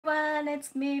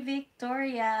It's me,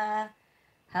 Victoria.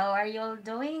 How are you all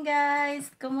doing, guys?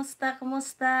 Kumusta,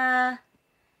 kumusta?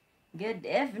 Good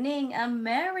evening,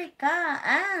 America,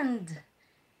 and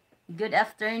good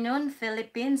afternoon,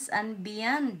 Philippines and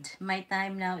beyond. My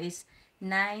time now is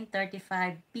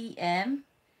 9:35 p.m.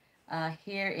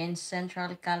 Here in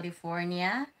Central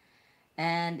California,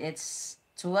 and it's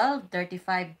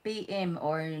 12:35 p.m.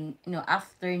 or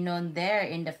afternoon there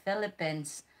in the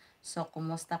Philippines. So,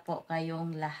 kumusta po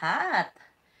kayong lahat?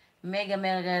 Mega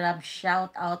mega love shout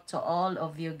out to all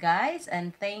of you guys,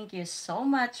 and thank you so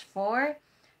much for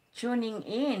tuning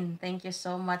in. Thank you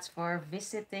so much for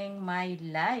visiting my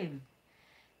live.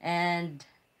 And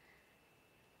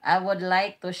I would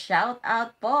like to shout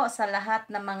out po sa lahat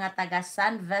ng mga taga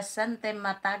San Vicente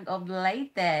Matag of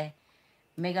Leyte.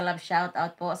 Mega love shout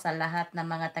out po sa lahat ng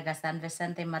mga taga San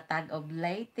Vicente Matag of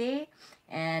Leyte,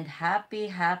 and happy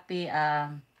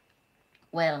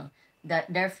well,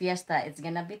 their fiesta, it's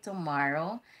gonna be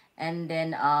tomorrow, and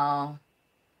then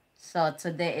so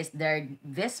today is their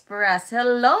Vespera.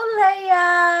 Hello,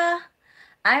 Leia.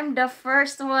 I'm the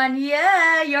first one.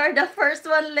 Yeah, you're the first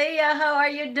one, Leia. How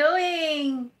are you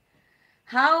doing?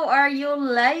 How are you,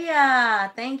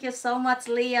 Leia? Thank you so much,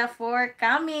 Leia, for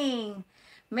coming.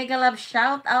 Mega love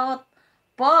shout out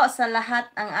po sa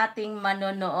lahat ng ating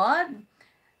manonood.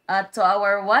 To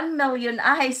our 1 million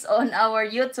eyes on our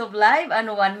YouTube live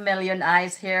and 1 million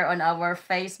eyes here on our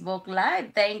Facebook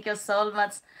live. Thank you so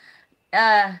much,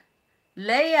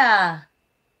 Leia.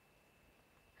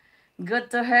 Good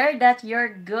to hear that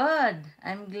you're good.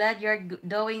 I'm glad you're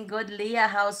doing good, Leah.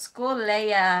 How's school,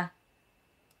 Leia?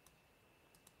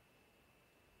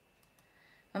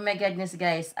 Oh my goodness,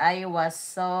 guys. I was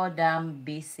so damn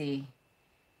busy.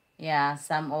 Yeah,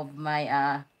 some of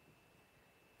my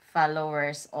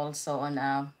followers also on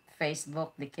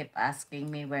Facebook, they keep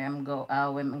asking me where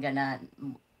when I'm gonna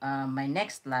my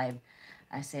next live.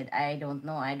 I said I don't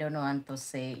know. I don't want to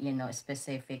say a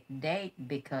specific date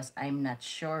because I'm not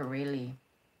sure really.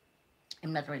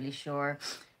 I'm not really sure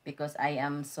because I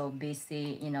am so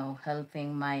busy,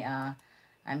 helping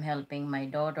I'm helping my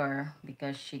daughter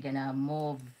because she gonna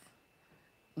move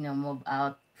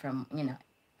out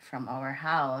from our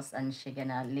house, and she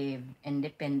gonna live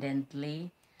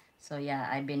independently. So yeah,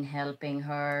 I've been helping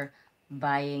her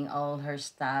buying all her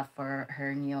stuff for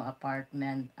her new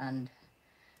apartment,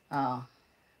 uh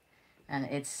and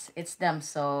it's them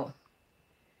so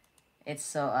it's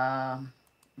so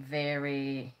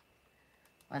very,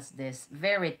 what's this,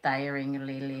 very tiring,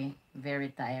 really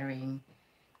very tiring,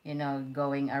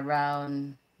 going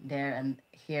around there and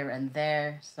here and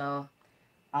there. So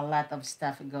a lot of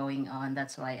stuff going on.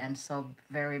 That's why I'm so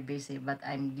very busy. But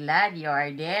I'm glad you are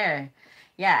there.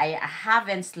 Yeah, I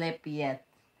haven't slept yet.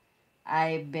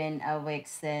 I've been awake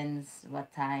since what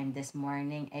time this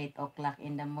morning? 8 o'clock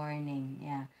in the morning.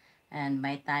 Yeah. And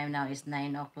my time now is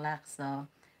 9 o'clock. So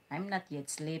I'm not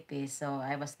yet sleepy. So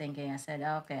I was thinking, I said,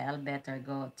 okay, I'll better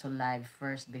go to live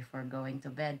first before going to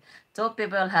bed. 2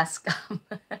 people has come.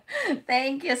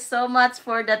 Thank you so much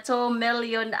for the 2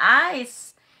 million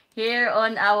eyes here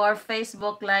on our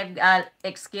Facebook live.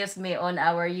 Excuse me, on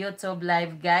our YouTube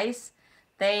live, guys.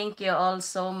 Thank you all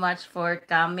so much for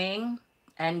coming.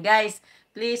 And guys,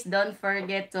 please don't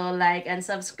forget to like and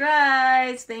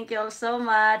subscribe. Thank you all so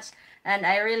much. And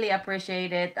I really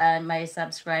appreciate it. And my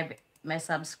subscribers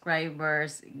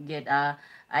get I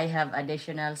have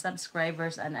additional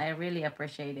subscribers, and I really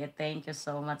appreciate it. Thank you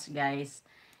so much, guys.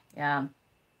 Yeah,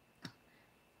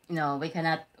 we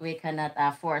cannot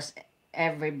force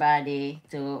everybody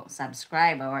to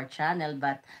subscribe our channel,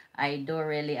 but I do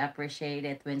really appreciate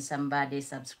it when somebody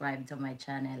subscribe to my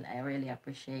channel. I really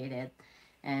appreciate it.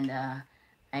 And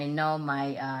I know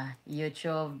my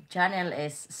YouTube channel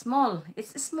is small.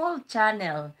 It's a small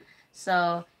channel.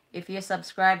 So if you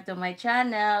subscribe to my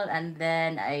channel, and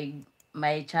then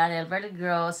my channel will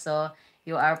grow, so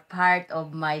you are part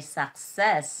of my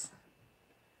success.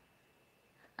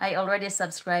 I already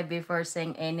subscribed before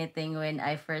saying anything when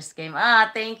I first came.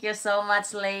 Thank you so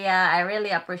much, Leia. I really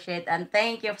appreciate, and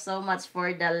thank you so much for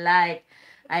the like.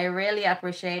 I really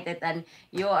appreciate it, and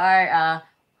you are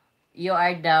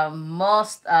the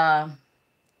most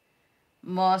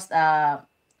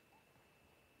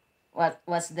what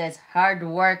was this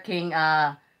hardworking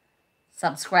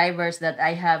subscribers that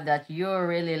I have, that you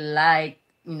really like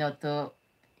to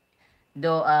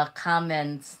do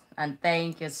comments, and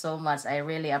thank you so much. I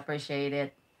really appreciate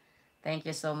it. Thank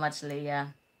you so much,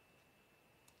 Leah.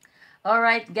 All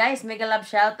right, guys, mega love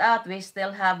shout out. We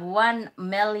still have 1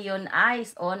 million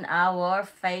eyes on our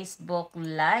Facebook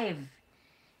live.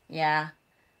 Yeah.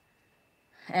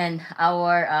 And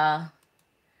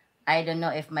I don't know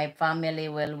if my family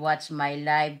will watch my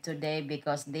live today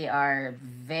because they are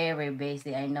very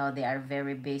busy. I know they are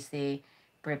very busy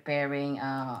preparing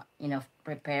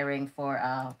preparing for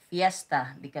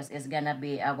fiesta because it's gonna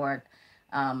be our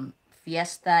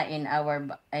fiesta in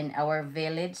our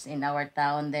village, in our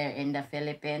town there in the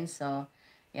Philippines. So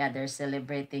yeah, they're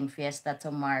celebrating fiesta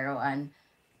tomorrow, and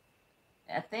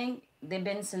I think they've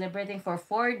been celebrating for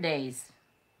 4 days.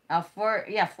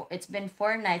 It's been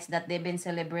 4 nights that they've been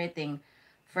celebrating.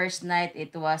 First night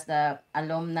it was the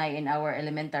alumni in our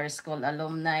elementary school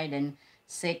alumni. Then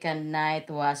second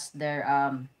night was their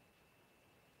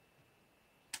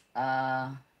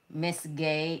uh Miss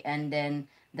Gay, and then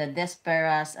the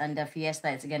Desperas and the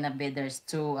Fiesta. It's gonna be there's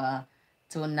two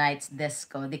nights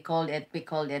disco. We called it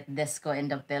disco in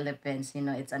the Philippines.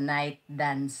 It's a night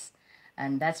dance.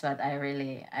 And that's what I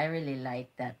really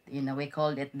like that. We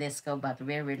called it disco, but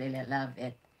we really love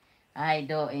it. I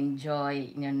do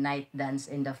enjoy night dance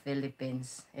in the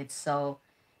Philippines. It's so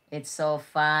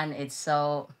fun. It's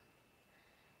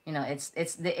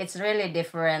really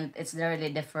different. It's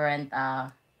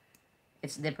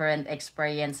different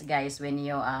experience, guys, when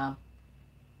you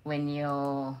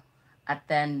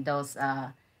attend those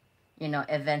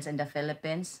events in the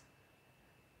Philippines.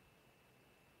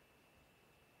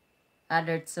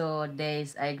 Other 2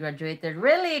 days I graduated.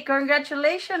 Really?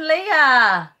 Congratulations,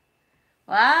 Leah.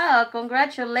 Wow,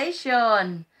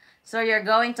 congratulations. So you're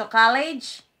going to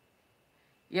college?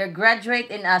 You're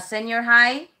graduate in a senior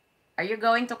high? Are you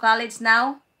going to college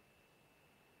now?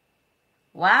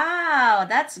 Wow,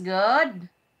 that's good.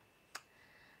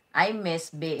 I miss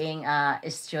being a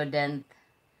student.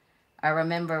 I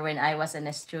remember when I was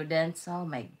a student. Oh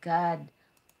my God.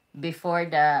 Before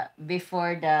the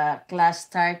class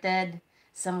started,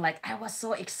 I was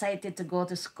so excited to go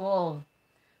to school.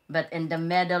 But in the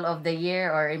middle of the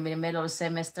year or in the middle of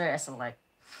semester, I was like,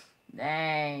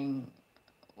 dang,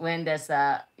 when is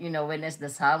the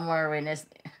summer,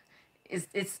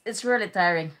 it's really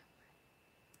tiring.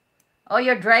 Oh,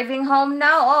 you're driving home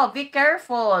now? Oh, be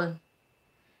careful.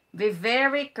 Be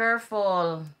very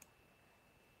careful.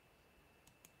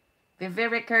 Be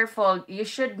very careful. You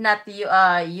should not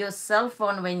use cell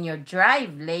phone when you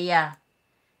drive, Leia.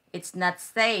 It's not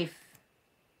safe.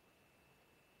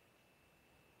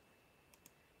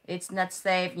 It's not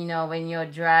safe, when you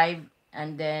drive,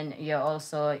 and then you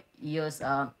also use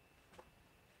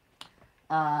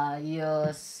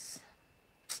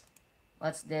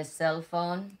what's this, cell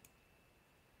phone.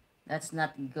 That's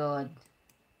not good.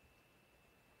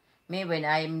 Me, when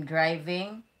I'm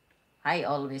driving, I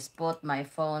always put my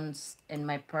phones in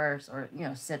my purse, or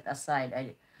set aside.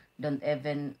 I don't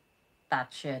even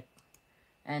touch it.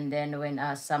 And then when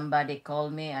somebody call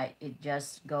me, it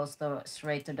just goes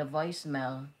straight to the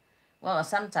voicemail. Well,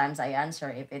 sometimes I answer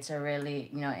if it's a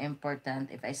really important.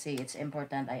 If I see it's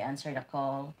important, I answer the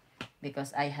call,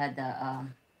 because I had a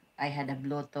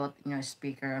Bluetooth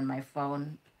speaker on my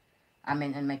phone. I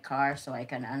mean, in my car, so I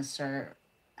can answer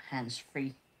hands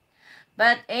free.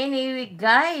 But anyway,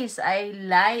 guys,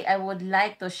 I would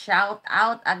like to shout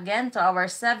out again to our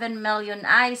 7 million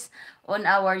eyes on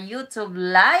our YouTube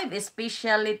live,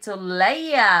 especially to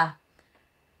Leia.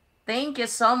 Thank you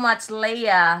so much,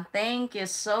 Leia. Thank you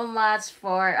so much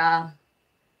for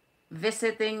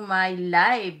visiting my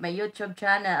live, my YouTube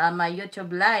channel, my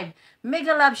YouTube live.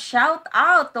 Mega love shout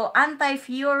out to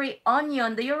Anti-Fury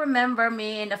Onion. Do you remember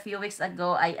me in a few weeks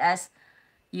ago? I asked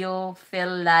you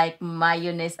feel like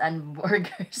mayonnaise and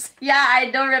burgers. Yeah,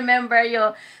 I do remember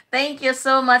you. Thank you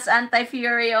so much,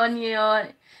 Anti-Fury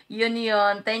Onion.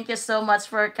 Union. Thank you so much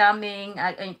for coming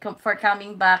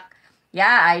back.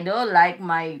 Yeah, I do like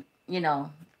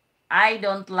I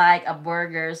don't like a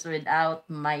burgers without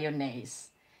mayonnaise.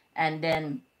 And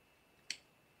then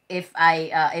if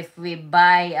we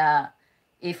buy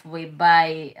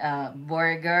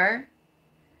burger,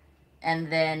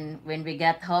 and then when we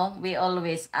get home, we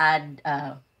always add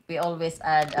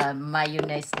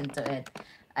mayonnaise into it.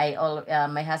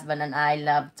 My husband and I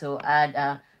love to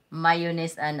add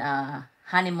mayonnaise and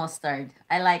honey mustard.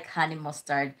 I like honey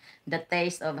mustard. The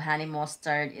taste of honey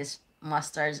mustard is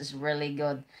really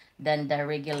good than the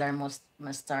regular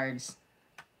mustards.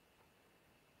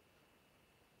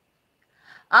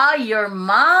 Oh, your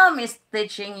mom is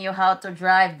teaching you how to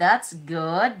drive. That's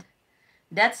good.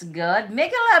 That's good.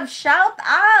 Mega love shout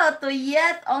out to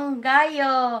Yet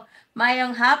Onggayo.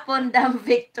 Mayong hapon, Dam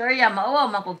Victoria. Mao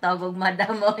mapugtawag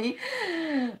madam oy.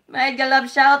 Mega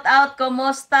love shout out.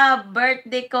 Kumusta?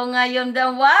 Birthday ko ngayon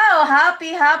daw. Wow,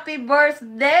 happy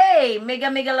birthday.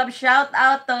 Mega love shout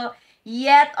out to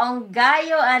Yet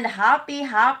Onggayo, and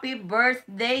happy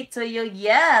birthday to you,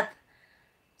 Yet.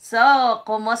 So,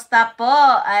 kumusta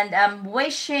po? And I'm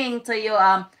wishing to you,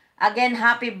 again,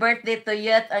 happy birthday to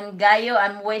you and Gayo.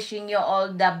 I'm wishing you all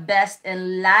the best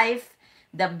in life,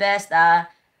 the best, the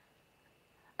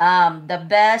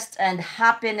best and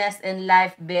happiness in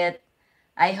life, bit.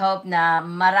 I hope na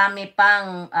marami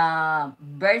pang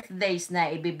birthdays na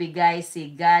ibibigay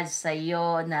si God sa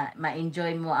iyo na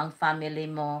ma-enjoy mo ang family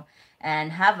mo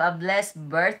and have a blessed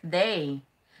birthday.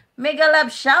 Mega love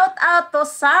shout out to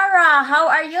Sarah. How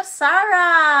are you,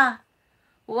 Sarah?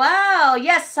 Wow.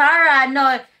 Yes, Sarah.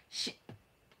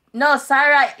 No,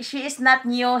 Sarah, she is not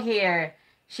new here.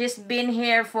 She's been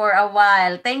here for a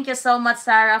while. Thank you so much,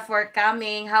 Sarah, for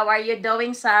coming. How are you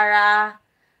doing, Sarah?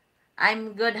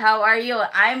 I'm good. How are you?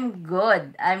 I'm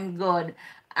good. I'm good.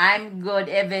 I'm good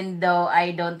even though I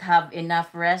don't have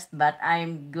enough rest, but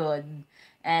I'm good.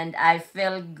 And I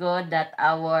feel good that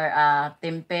our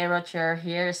temperature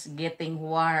here is getting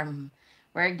warm.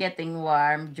 We're getting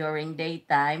warm during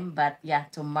daytime, but yeah,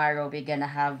 tomorrow we're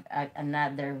gonna have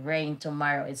another rain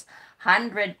tomorrow. It's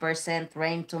 100%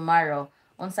 rain tomorrow.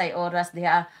 Unsay oras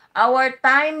diha? Our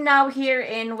time now here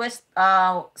in West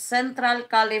Central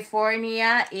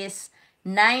California is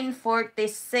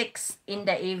 9:46 in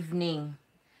the evening.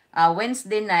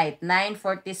 Wednesday night,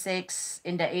 9:46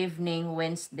 in the evening,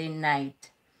 Wednesday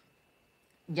night.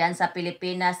 Diyan sa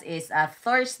Pilipinas is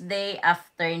Thursday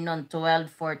afternoon,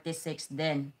 12:46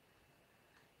 din.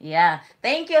 Yeah.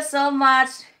 Thank you so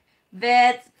much,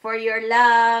 Beth, for your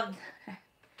love.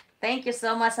 Thank you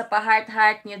so much sa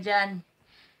pa-heart-heart nyo dyan.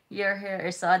 Your hair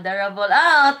is so adorable.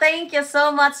 Oh, thank you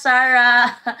so much,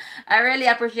 Sarah. I really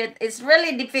appreciate. It's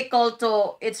really difficult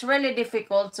to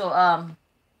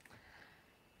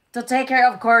take care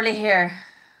of curly hair.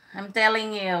 I'm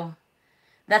telling you.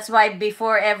 That's why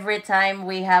before every time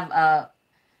we have a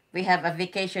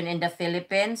vacation in the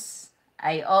Philippines,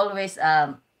 I always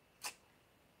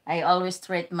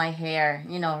straight my hair,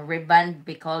 reband,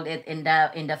 we call it in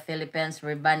the Philippines,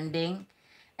 rebanding.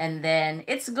 And then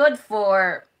it's good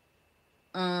for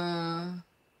um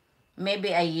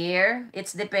maybe a year.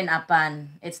 It's depend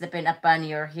upon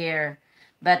your hair.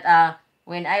 But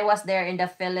when I was there in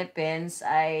the Philippines,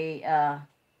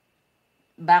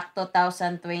 back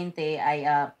 2020,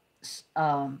 I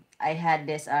had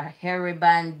this hair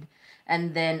reband,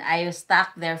 and then I was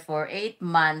stuck there for 8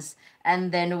 months.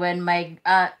 And then when my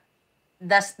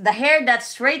the hair that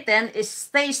straightened is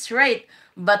stay straight,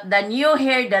 but the new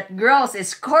hair that grows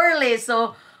is curly.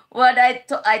 So what I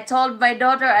told my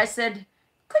daughter, I said,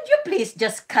 could you please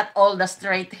just cut all the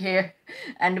straight hair?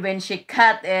 And when she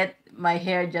cut it, my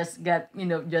hair just got,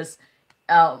 just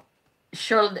uh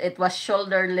shoulder, it was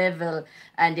shoulder level.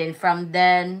 And then from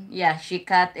then, yeah, she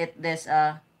cut it this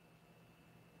I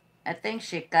think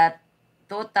she cut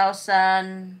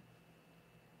 2000,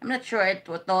 I'm not sure, it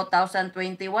was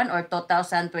 2021 or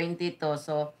 2022.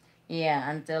 So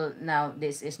yeah, until now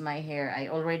this is my hair. I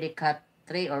already cut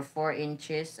 3 or 4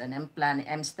 inches, and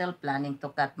I'm still planning to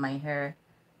cut my hair.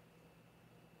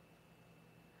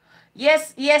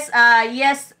 Yes, yes,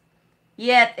 yes.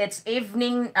 Yet it's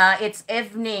evening,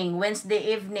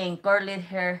 Wednesday evening, curly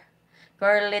hair.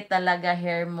 Curly talaga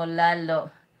hair mo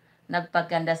lalo.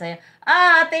 Nagpaganda sa'yo.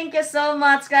 Thank you so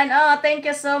much, Kan. Oh, thank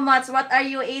you so much. What are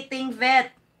you eating,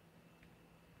 Vet?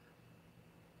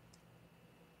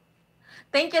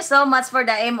 Thank you so much for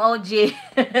the emoji.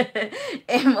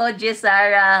 Emoji,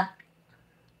 Sarah.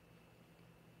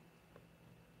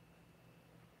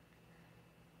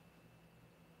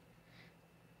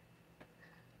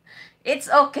 It's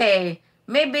okay.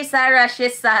 Maybe Sarah,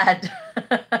 she's sad.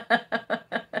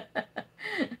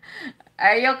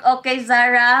 Are you okay,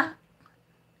 Sarah?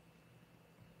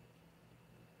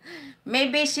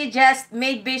 Maybe she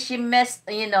missed,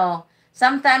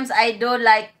 sometimes I do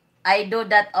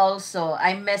that also.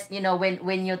 I miss,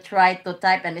 when you try to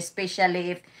type, and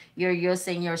especially if you're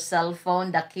using your cell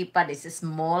phone, the keypad is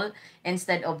small.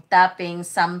 Instead of tapping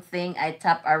something, I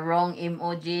tap a wrong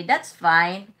emoji. That's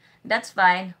fine. That's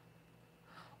fine.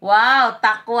 Wow,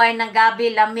 takway ng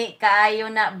gabi, lami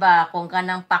kaayo na ba? Kung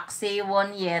kanang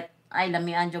paksiwon yet, ay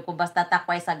lamian jud ko basta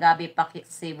takway sa gabi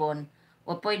paksiwon.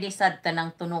 O pwede sad tanang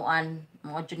tunuan,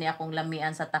 mo jud ni akong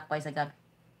lamian sa takway sa gabi.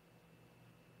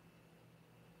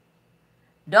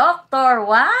 Doctor,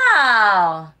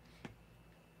 wow!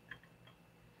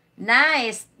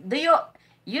 Nice.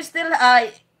 You still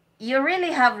you really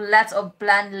have lots of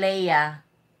plan, Leia.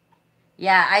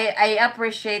 Yeah, I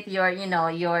appreciate your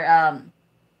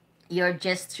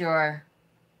gesture.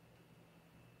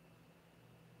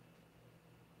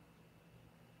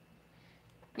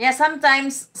 Yeah,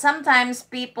 sometimes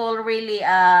people really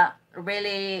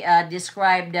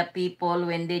describe the people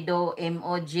when they do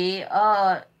emoji.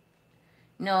 Oh,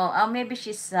 No, maybe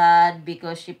she's sad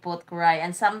because she put cry.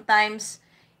 And sometimes,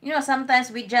 sometimes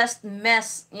we just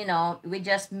miss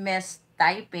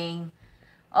typing.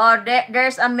 Or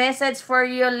there's a message for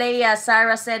you, Leia.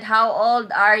 Sarah said, how old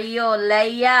are you,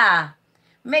 Leia?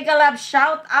 Mega love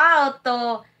shout out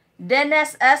to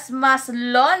Dennis S.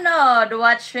 Maslonod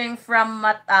watching from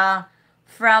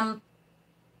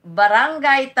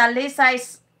Barangay Talisay,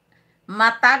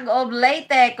 Matag of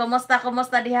Leyte.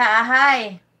 Kumusta diha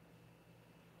ahay?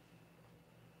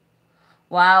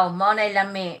 Wow, mo na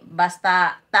lami.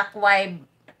 Basta takway,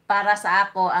 para sa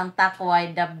ako, ang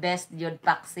takway the best yun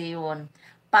paksiyon.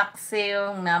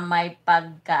 Paksiyon na may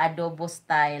pagka-adobo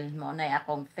style. Mo na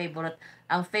akong favorite.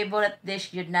 Ang favorite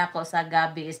dish yun na ako sa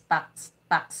gabi is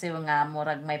paksiyo nga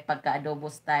murag may pagka-adobo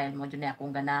style. Mo yun na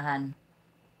akong ganahan.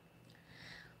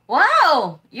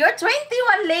 Wow! You're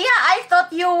 21, Leah. I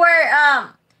thought you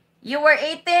were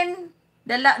 18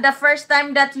 the first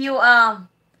time that you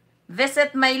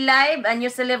visit my live and you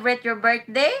celebrate your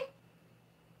birthday?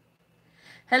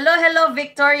 Hello,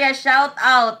 Victoria. Shout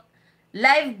out.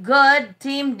 Live good,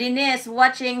 Team Denise,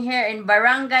 watching here in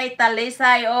Barangay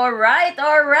Talisay. Alright.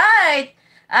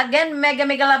 Again, mega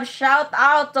love shout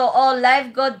out to all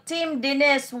Live Good Team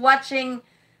Denise watching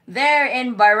there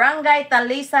in Barangay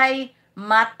Talisay,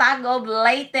 Matag of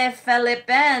Leyte,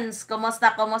 Philippines.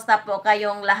 Kumusta po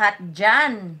kayong lahat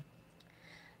dyan?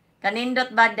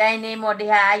 Kanindot ba day ni mo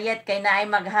diha ayet kay naay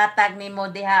maghatag ni mo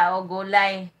diha o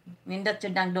gulay. Nindot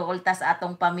jud ang duol ta sa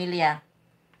atong pamilya.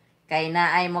 Kay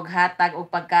naay maghatag og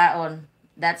pagkaon.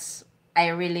 That's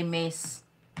I really miss.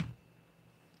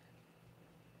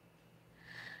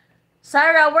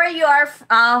 Sarah, where you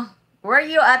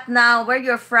at now? Where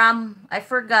you're from? I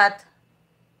forgot.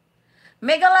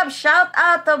 Mega love shout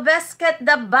out to Biscuit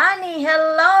the Bunny.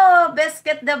 Hello,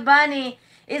 Biscuit the Bunny.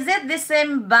 Is it the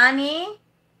same bunny?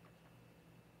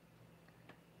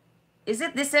 Is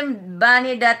it the same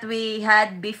bunny that we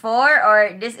had before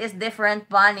or this is different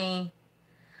bunny?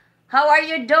 How are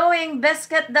you doing,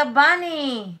 Biscuit the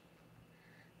Bunny?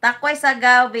 Takway sa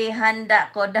gabi,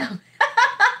 handa ko daw.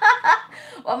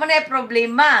 O man ay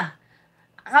problema.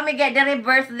 Kami get the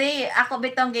birthday. Ako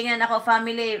bitong gingan ako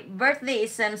family. Birthday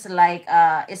it seems like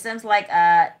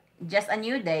just a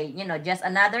new day, just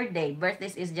another day.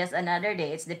 Birthdays is just another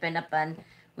day. It's depend upon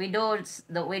we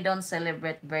don't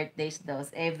celebrate birthdays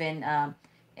those even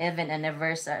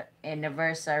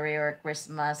anniversary or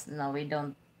Christmas. No, we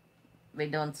don't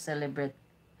celebrate.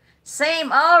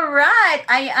 Same. All right.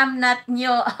 I am not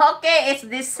new. Okay, it's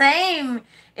the same.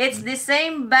 It's the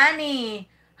same, Bunny.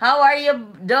 How are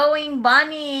you doing,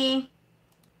 Bunny?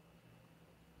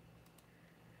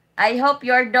 I hope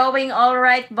you're doing all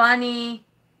right, Bunny.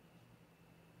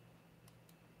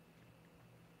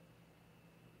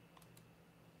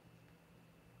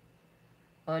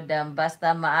 Odam,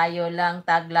 basta maayo lang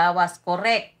taglawas.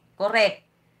 Correct.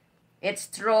 It's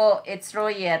true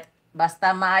yet.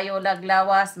 Basta maayo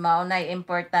laglawas, maunay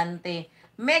importante.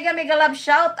 Mega love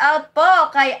shout out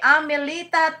po kay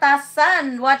Amelita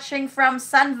Tasan watching from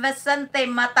San Vicente,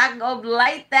 Matag of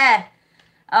Leyte.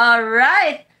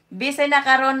 Alright. Busy na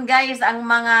karon guys ang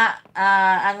mga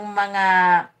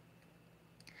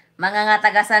nga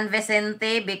taga San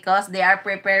Vicente because they are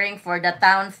preparing for the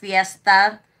town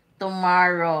fiesta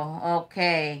tomorrow.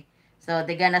 Okay. So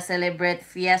they're gonna celebrate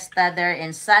fiesta there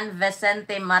in San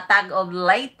Vicente, Matag of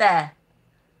Leyte.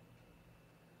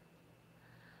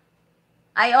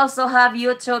 I also have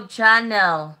YouTube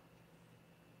channel.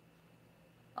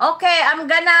 Okay,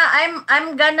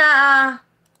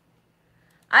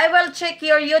 I will check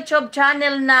your YouTube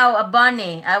channel now,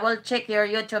 Bunny. I will check your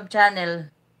YouTube channel.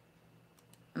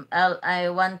 I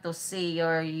want to see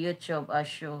your YouTube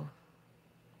show.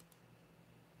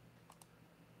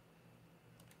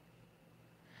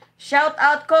 Shout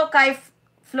out ko kay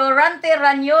Florante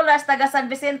Ranyolas, taga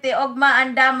San Vicente, Ogma,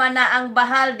 andama na ang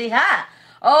bahal diha.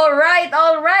 Alright.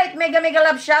 Mega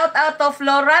love shout out to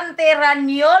Florante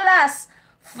Ranyolas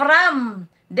from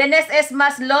Dennis S.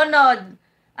 Maslonod.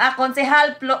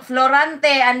 Konsehal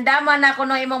Florante, andama na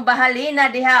kuno imong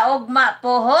bahalina diha Ogma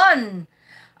pohon.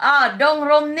 Dong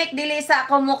Romnik dili sa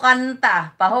ako mo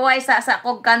kanta. Pahuway sa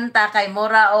kog kanta kay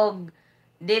mura og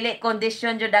dili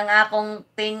kondisyon jud ang akong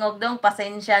tingog dong,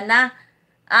 pasensya na.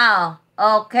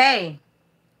 Okay.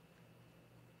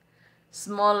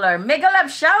 Smaller. Mega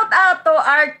love shout out to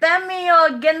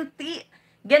Artemio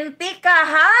Gentica.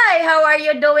 Hi, how are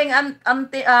you doing,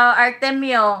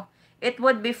 Artemio? It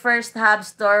would be first have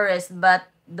stories,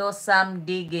 but do some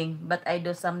digging.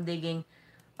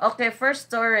 Okay,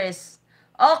 first stories.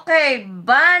 Okay,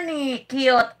 Bunny,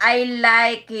 cute. I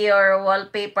like your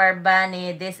wallpaper,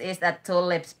 Bunny. This is a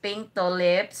tulips, pink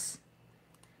tulips.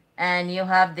 and you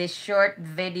have these short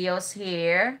videos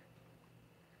here.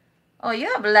 Oh, you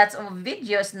have lots of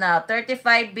videos now.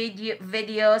 35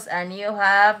 videos and you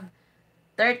have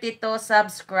 32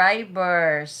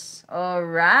 subscribers. All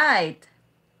right.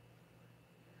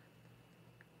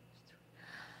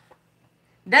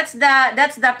 That's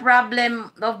the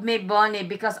problem of me, Bonnie,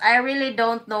 because I really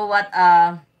don't know what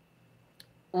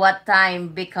time,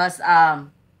 because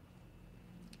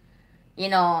you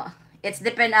know, it's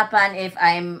depend upon if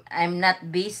I'm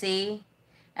not busy,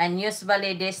 and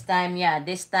usually this time, yeah,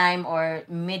 this time or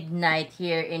midnight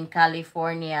here in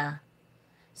California.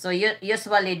 So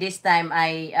usually this time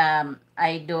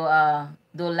I do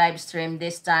live stream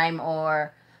this time,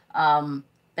 or 10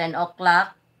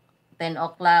 o'clock, 10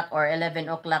 o'clock or 11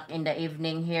 o'clock in the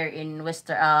evening here in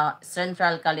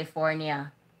Central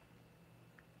California.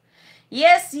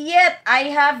 Yes, yet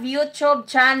I have YouTube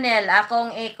channel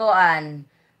akong ikuan.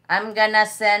 I'm gonna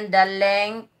send the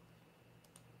link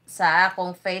sa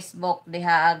akong Facebook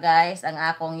diha, guys, ang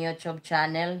akong YouTube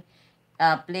channel.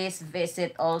 Please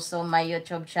visit also my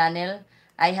YouTube channel.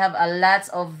 I have a lots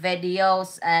of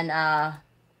videos and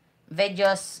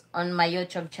videos on my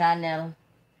YouTube channel.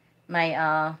 My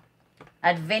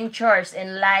adventures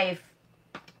in life.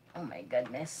 Oh my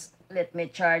goodness. Let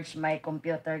me charge my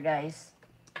computer, guys.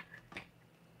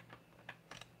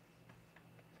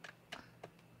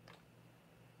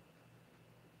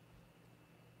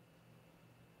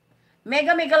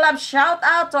 Mega mega love shout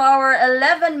out to our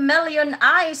 11 million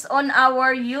eyes on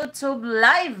our YouTube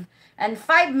live and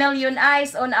 5 million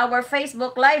eyes on our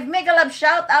Facebook live. Mega love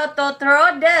shout out to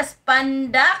Trodes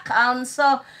Pandak.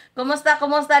 So,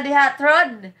 kumusta diha,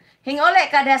 Trod? Hingole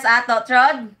ka des ato,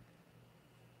 Trod?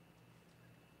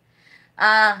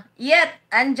 Yet,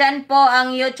 andyan po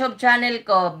ang YouTube channel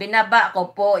ko. Binaba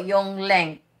ko po yung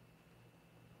link.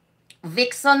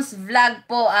 Viczons Vlog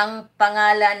po ang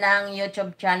pangalan ng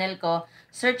YouTube channel ko.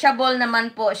 Searchable naman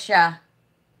po siya.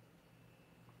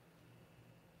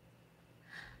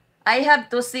 I have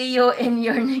to see you in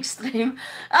your next stream.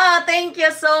 Thank you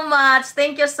so much.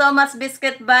 Thank you so much,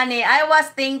 Biscuit Bunny. I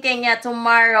was thinking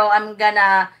tomorrow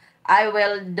I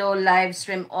will do live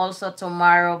stream also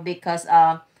tomorrow, because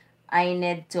I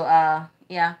need to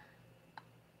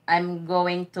I'm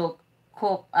going to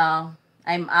cook.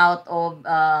 I'm out of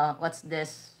what's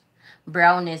this,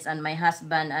 brownies, and my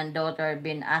husband and daughter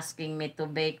been asking me to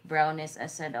bake brownies. I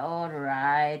said all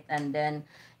right, and then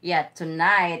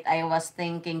tonight I was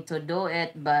thinking to do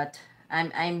it, but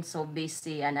I'm so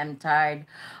busy and I'm tired.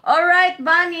 All right,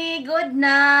 Bunny, good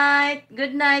night.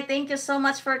 Good night. Thank you so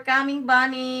much for coming,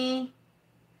 Bunny.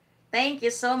 Thank you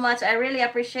so much. I really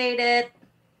appreciate it.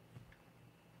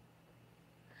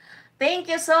 Thank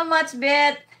you so much,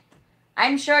 Beth.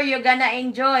 I'm sure you're gonna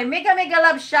enjoy. Mega mega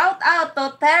love shout out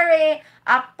to Terry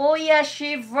Apoya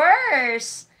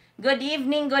Shivers. Good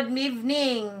evening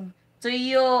to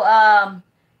you,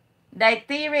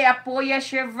 Daiteri Apoya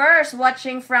Shivers,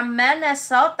 watching from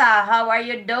Minnesota. How are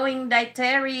you doing,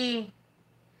 Daiteri?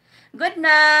 Good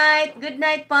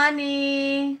night,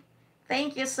 Bunny.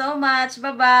 Thank you so much.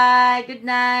 Bye-bye. Good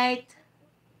night.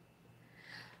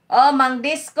 Oh, mang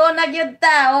disco na gyud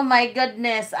ta. Oh my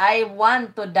goodness, I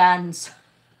want to dance.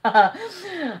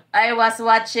 I was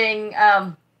watching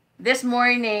this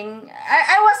morning.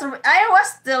 I was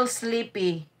still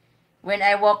sleepy when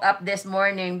I woke up this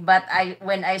morning, but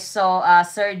when I saw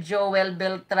Sir Joel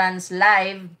Beltran's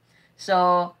live,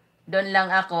 so doon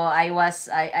lang ako. I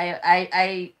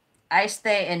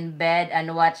stay in bed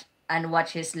and watch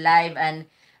his live,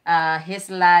 and his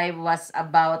live was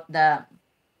about the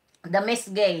Miss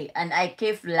Gay, and I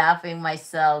keep laughing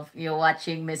myself. You're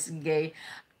watching Miss Gay.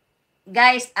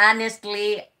 Guys,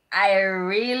 honestly, I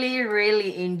really,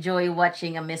 really enjoy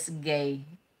watching a Miss Gay.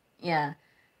 Yeah.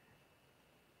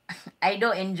 I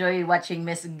do enjoy watching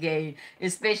Miss Gay,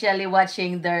 especially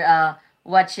watching their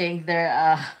what's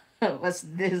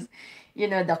this?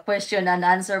 The question and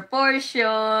answer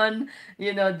portion,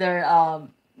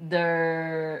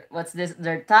 their what's this,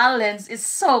 their talents is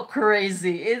so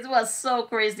crazy. It was so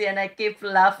crazy, and I keep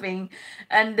laughing.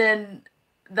 And then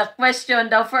the first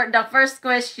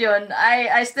question,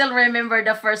 I still remember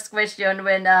the first question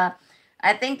when I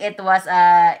think it was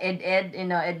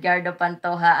Edgardo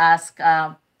Pantoja asked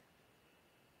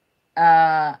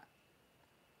uh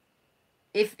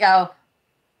if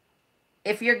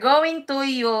if you're going to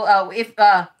you if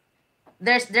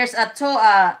there's a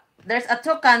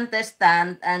two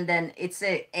contestant, and then it's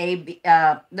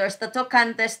there's the two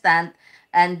contestant,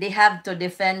 and they have to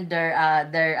defend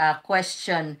their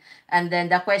question. And then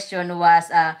the question was,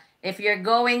 if you're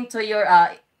going to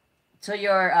your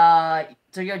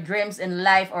dreams in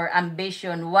life or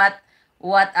ambition,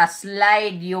 what a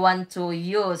slide you want to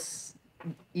use.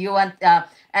 You want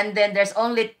and then there's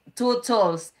only two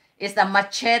tools. Is the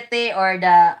machete or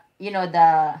the, you know,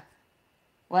 the,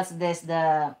 what's this,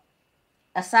 the,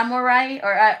 a samurai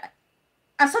or a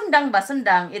sundang ba?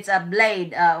 Sundang, it's a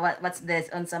blade. What's this?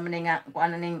 On sa maning nga kung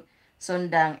ano ning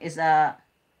sundang is a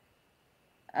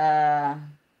uh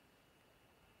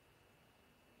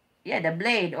yeah, the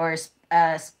blade or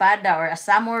espada or a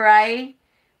samurai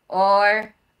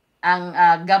or ang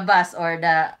gabas or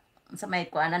the sa may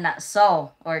kuan na saw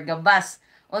or gabas.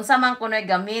 Unsa man kunoy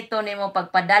gamito nimo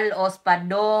pagpadalos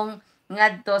padong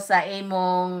ngadto sa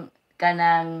imong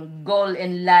kanang goal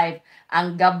in life,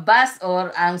 ang gabas or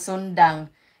ang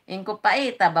sundang. Ingko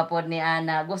paita ba pod ni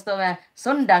ana, gusto nga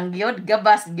sundang gyud,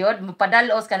 gabas gyud,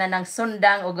 mopadalos ka na ng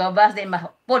sundang o gabas di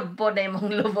mapudpod na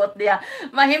imong lubot diya.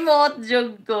 Mahimot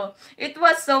jud ko. It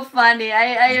was so funny.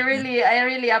 I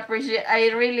really appreciate,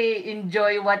 I really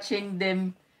enjoy watching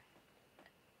them.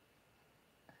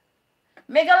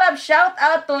 Mega love shout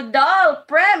out to Dal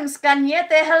Prems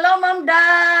Kanyete. Hello Ma'am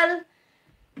Dal.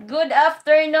 Good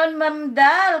afternoon, Ma'am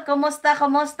Dal. Kumusta,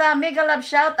 kumusta? Mega love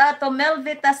shout out to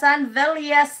Melvita San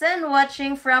Veliasen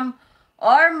watching from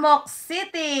Ormoc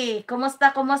City.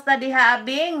 Kumusta, kumusta diha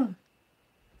abing?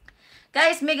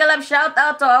 Guys, mega love shout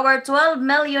out to our 12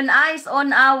 million eyes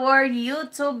on our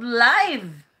YouTube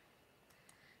live.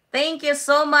 Thank you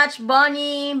so much,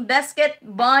 Bonnie. Basket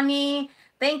Bonnie.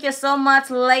 Thank you so much,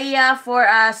 Leia, for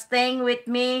staying with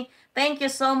me. Thank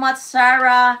you so much,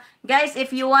 Sarah. Guys,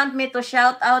 if you want me to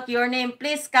shout out your name,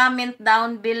 please comment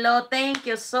down below. Thank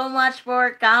you so much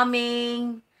for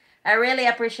coming. I really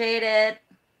appreciate it.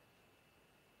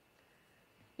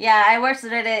 Yeah, I was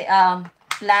really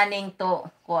planning to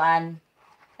kuan.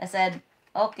 I said,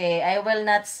 okay, I will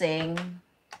not sing.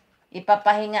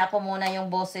 Ipapahinga ko muna yung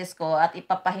boses ko at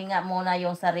ipapahinga muna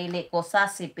yung sarili ko sa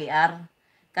CPR.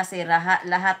 Kasi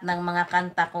lahat ng mga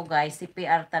kanta ko, guys,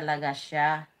 CPR talaga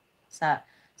siya. Sa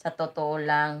totoo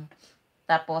lang.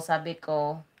 Tapos sabi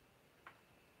ko,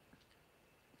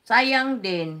 sayang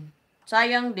din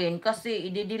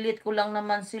kasi i-delete ko lang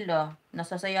naman sila.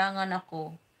 Nasasayangan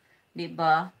ako. 'Di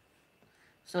ba?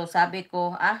 So sabi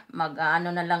ko,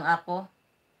 mag-aano na lang ako.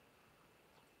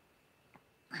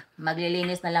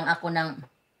 Maglilinis na lang ako ng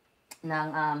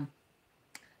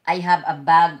I have a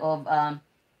bag of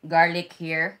garlic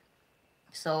here.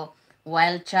 So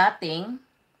while chatting,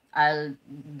 I'll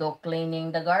do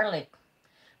cleaning the garlic.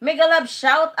 Mega love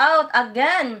shout out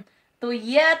again to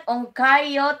Yet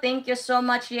Onkayo. Thank you so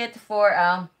much, Yet, for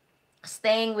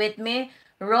staying with me.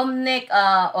 Romnick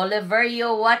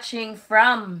Oliverio watching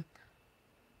from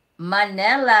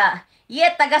Manila.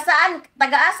 Yet, taga saan?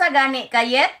 Taga-asa gani ka,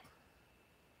 Yet?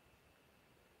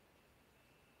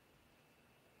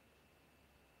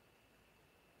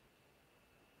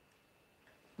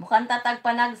 Mukhang tatag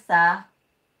panagsa.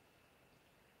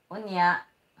 Unya,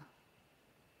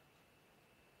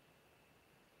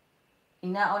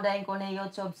 inaodayin ko na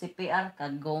YouTube si PR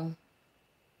kagong.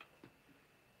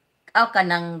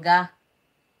 Kanangga.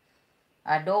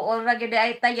 Dool ra gyud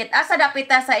ay tayet. Asa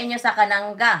dapita sa inyo sa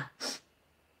Kanangga?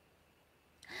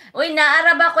 Uy,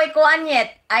 naara ba ko'y kuan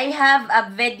yet? I have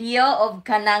a video of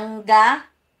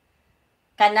Kanangga.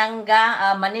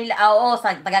 Kanangga, Manila. Oo,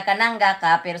 sa taga Kanangga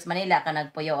ka, pero sa Manila ka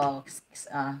nagpuyo.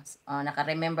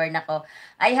 Naka-remember na ko.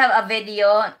 I have a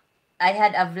video. I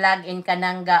had a vlog in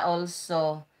Kanangga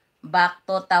also. Back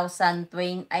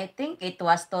 2020. I think it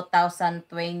was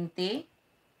 2020.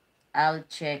 I'll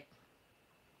check.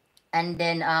 And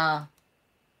then, I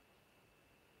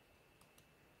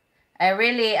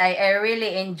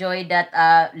really enjoyed that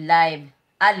live.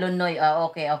 Lunoy.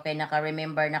 Okay.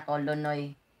 Naka-remember na ko,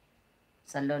 Lunoy.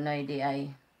 Sa Lunoy di ay.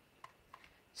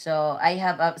 So, I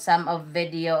have some of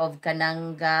video of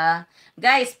Kanangga.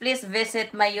 Guys, please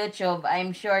visit my YouTube.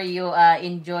 I'm sure you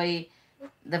enjoy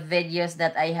the videos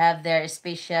that I have there,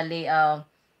 especially our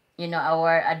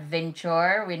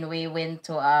adventure when we went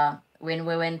to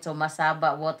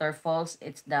Masaba Waterfalls.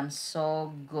 It's damn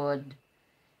so good.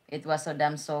 It was so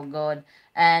damn so good.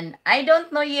 And I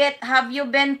don't know yet, have you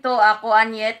been to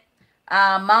Akuan yet?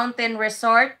 Mountain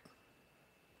Resort?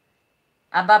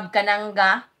 Above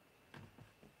Kanangga?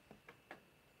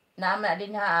 Naamna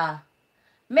din ha.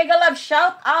 Mega love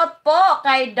shout out po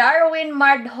kay Darwin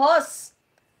Madhos.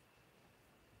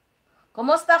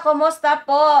 Kumusta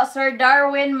po, Sir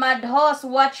Darwin Madhos,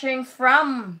 watching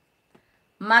from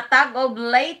Matagog,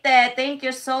 Leyte. Thank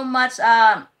you so much,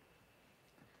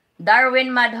 Darwin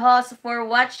Madhos, for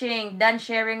watching. Done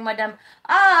sharing, madam.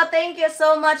 Thank you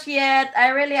so much, Yet. I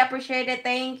really appreciate it.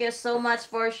 Thank you so much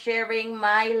for sharing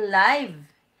my live.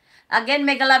 Again,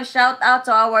 mega love shout out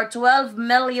to our 12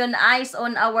 million eyes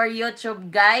on our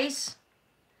YouTube, guys.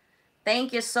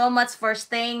 Thank you so much for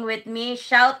staying with me.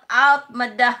 Shout out,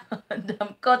 Madam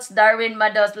Coach Darwin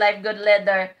Mados, Live Good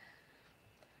Leather.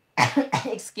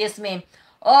 Excuse me.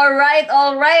 Alright,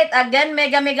 alright. Again,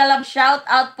 mega love shout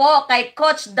out po kay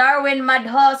Coach Darwin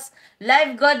Madhos,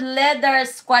 Live Good Leather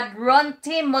Squadron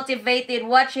Team Motivated,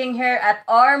 watching here at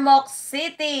Ormoc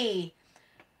City.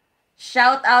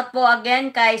 Shout out po again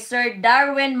kay Sir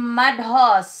Darwin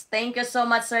Madhos. Thank you so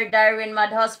much, Sir Darwin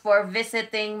Madhos, for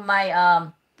visiting my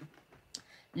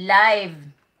live.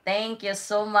 Thank you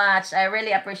so much. I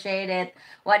really appreciate it.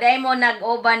 Waday mo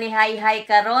nag-uban ni Hay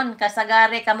karon,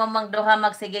 kasagari ka mo mangduha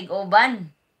magsigig uban.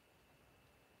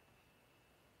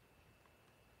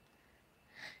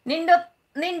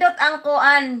 Nindot ang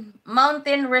kuan,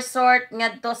 mountain resort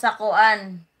ngadto sa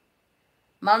kuan.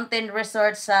 Mountain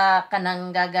resort sa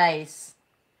Kananga, guys.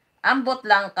 Ambot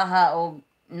lang kahaog,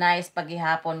 nice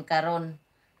paghihapon karon.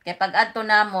 Kaya pag adto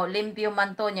namo, limpyo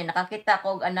man to niya. Nakakita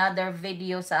ko another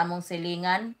video sa among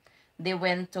silingan. They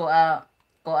went to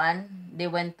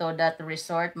that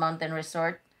resort, mountain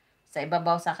resort sa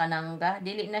ibabaw sa Kananga.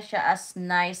 Dili na siya as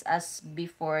nice as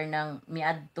before nang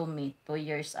miadto me 2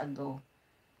 years ago.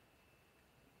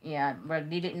 Yeah,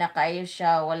 dili na kayo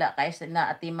siya, wala kayo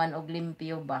na atiman og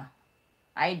limpyo ba?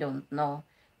 I don't know.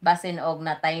 Basin og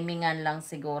na timingan lang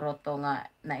siguro to nga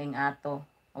naing ato.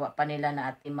 Wa pa nila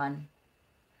na atiman.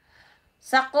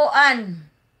 Sa kuan,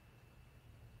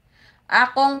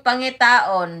 akong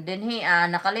pangitaon dinhi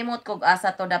nakalimot kog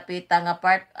asa to dapita nga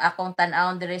part akong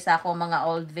tan-awon diri sa akong mga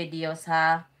old videos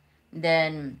ha.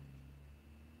 Then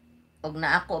og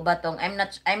na ako ba tong I'm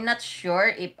not sure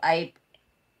if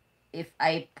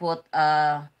I put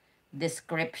a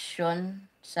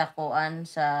description sa kuan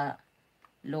sa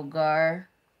lugar.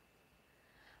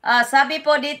 Sabi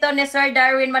po dito ni Sir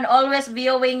Darwin man, always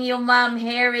viewing you, ma'am,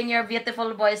 hearing your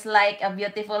beautiful voice like a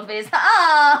beautiful face.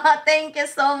 Thank you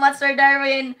so much, Sir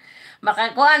Darwin.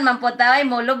 Makakuan man po tayo,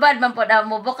 mo lubad man po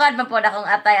mo bukad man po akong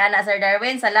atay ana, Sir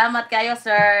Darwin. Salamat kayo,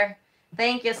 sir.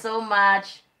 Thank you so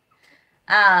much.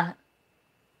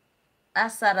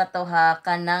 Asa ra to ha,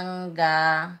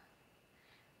 Kananga.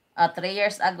 3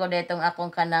 years ago detong akong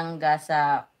Kananga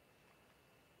sa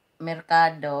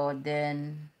merkado,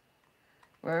 then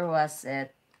where was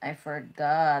it? I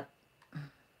forgot.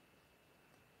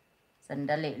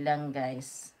 Sandali lang,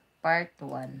 guys. Part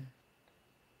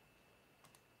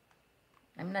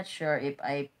 1. I'm not sure if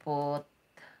I put...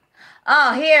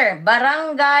 here!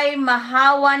 Barangay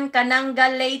Mahawan, Kananga,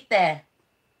 Leyte.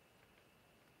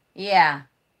 Yeah.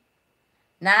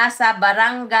 Nasa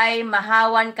Barangay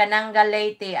Mahawan, Kananga,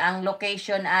 Leyte ang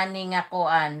location ani nga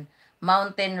kuan.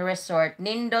 Mountain Resort.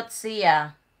 Nindot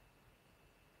siya.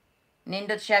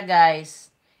 Nindot siya, guys.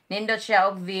 Nindot siya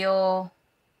og view.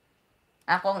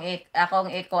 Akong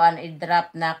ikuan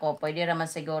i-drop na ko. Pwede raman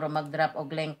siguro mag-drop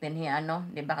og link din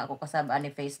di ba ako kasabaan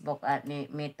ni Facebook at ni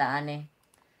Mita ani.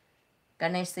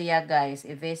 Kanay siya, guys.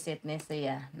 I-visit ni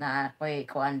siya na ako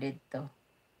ikuan dito.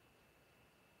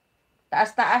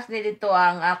 Taas-taas ni dito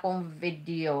ang akong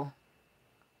video.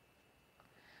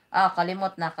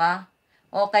 Kalimot na ka.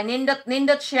 Okay,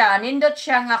 nindot siya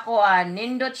nga kuan.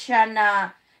 Nindot siya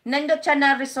na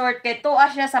resort kay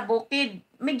tuwa siya sa bukid.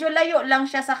 Medyo layo lang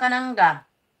siya sa Kananga.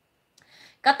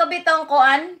 Katubi tong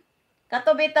kuan,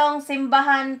 katubi tong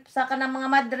simbahan sa kanang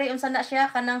mga madre unsa na siya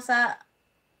kanang sa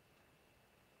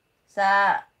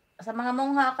mga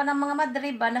mongha kanang mga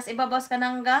madre ba nas ibabaw sa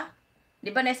Kananga.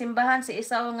 Di ba na simbahan si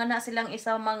isaw nga na silang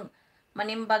isaw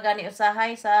manimbaga ni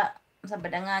usahay sa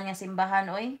badangan nga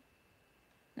simbahan oy.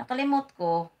 Nakalimot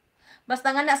ko.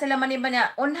 Basta nga na sila manimba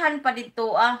niya, unhan pa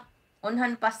dito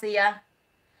unhan pa siya.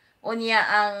 Unya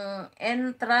ang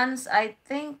entrance, I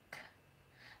think,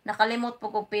 nakalimot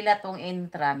po ko pila tong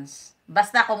entrance.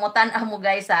 Basta kumutan mo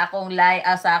guys sa akong live,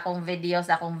 sa akong video,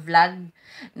 sa akong vlog,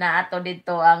 na ato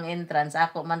dito ang entrance.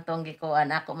 Ako man tong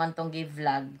gikuan, ako man tong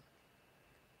gi-vlog.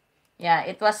 Yeah,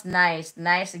 it was nice.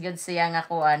 Nice good siya nga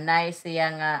kuan, nice siya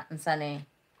nga unsa ni.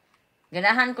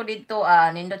 Ganahan ko dito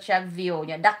nindot siya view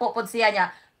niya. Dako pod siya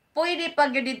niya. Pwede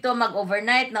pag yun dito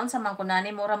mag-overnight na unsa man ko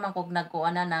nani mura man kog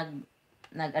nagkuan na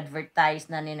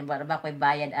nag-advertise na ni ba koy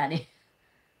bayad ani.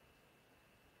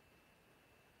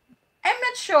 I'm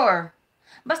not sure.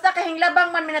 Basta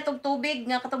kahinglabang man minatog tubig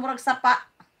nga katumurag sapa.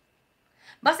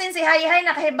 Basin si Hayhay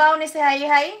nakahibaw ni si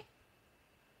Hayhay.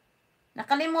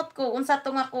 Nakalimot ko unsa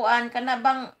to nga kuan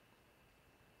kanang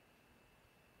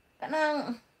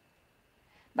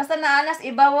basta naanas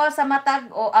ibabaw sa matag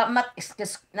o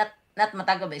not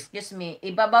matag, excuse me,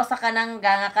 ibabaw sa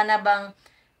Kananga nga kanabang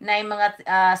na mga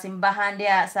simbahan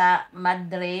diya sa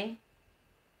Madre.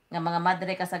 nga mga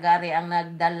madre kasagari ang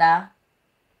nagdala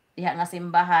diha nga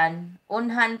simbahan,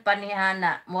 unhan pa ni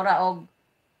hana mura og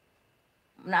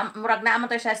murag na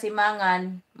to siya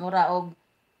simangan, mura og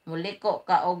muliko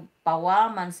ka og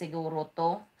pawaman siguro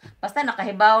to. Basta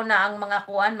nakahibaw na ang mga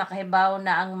kuan, makahibaw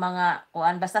na ang mga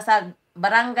kuan basta sa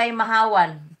Barangay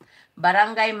Mahawan.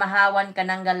 Barangay Mahawan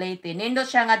kanang Galete. Nindot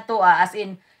siya ngadto as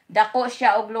in dako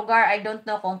siya og lugar. I don't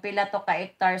know kung pila to ka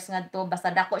hectares ngadto,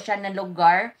 basta dako siya na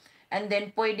lugar. And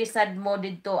then pwede sad mo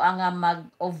didto ang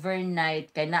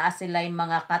mag-overnight kay naa sila yung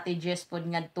mga cottages pod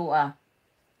ngadto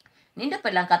Nindot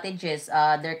pa lang cottages.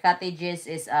 Their cottages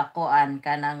is kuan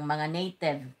kanang mga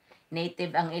native.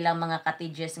 Native ang ilang mga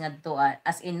cottages ngadto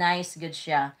as in nice good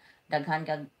siya. Daghan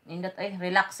kag nindot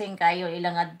relaxing kayo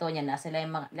ilang ngadto nya na sila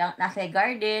yung mga nasa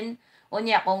garden.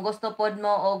 Unya kung gusto pod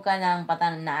mo og kanang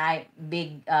patan na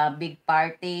big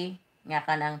party nga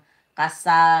kanang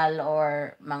kasal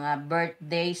or mga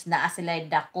birthdays na sila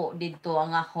dako didto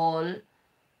ang hall.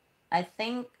 I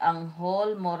think ang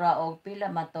whole mura og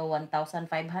pila man to 1,500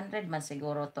 man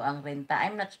siguro to ang renta.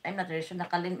 I'm not really sure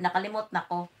nakalimot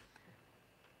nako.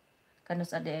 Kano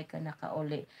sa di ka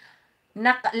nakauli.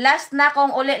 Last na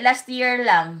kong uli last year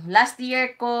lang. Last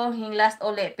year ko hing last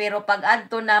uli pero pag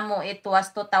adto namo it was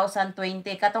 2020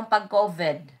 katong pag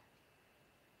COVID.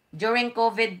 During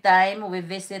COVID time we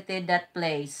visited that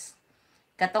place.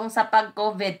 Katong sa pag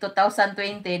COVID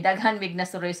 2020 daghan big na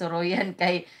suroy-suroyan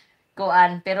kay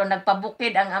kuan pero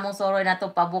nagpabukid ang among soroy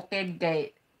nato pabukid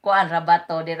kay kuan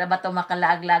rabato di rabato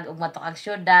makalaaglag og matukag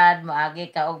syudad moagi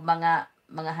ka og mga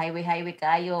highway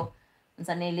kaayo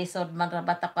unsa ni lisod man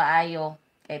rabato kaayo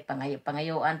kay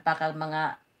pangayuan pa kag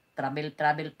mga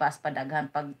travel pass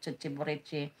padaghan pag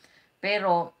Chichiburichi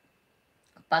pero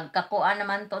pagkakuan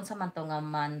naman to sa man to nga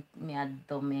man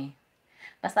miadto mi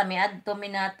basta miadto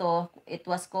mi nato it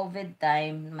was COVID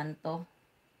time man to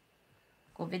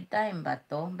COVID time ba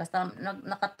to? Basta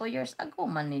naka 2 years ago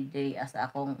man ni day as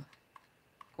akong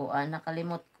kuan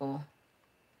nakalimot ko.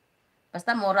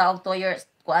 Basta mura og 2 years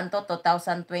kuan to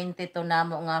 2020 to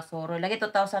namo nga suro. Lagi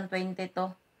 2020 to.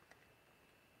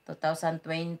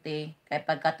 2020 kay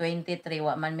pagka 23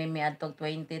 wa man may miadtog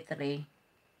 23.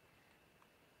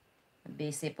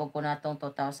 Busy po ko natong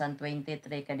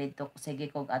 2023 kadto sige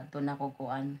kog adto na ko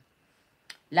kuan.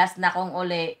 Last na kong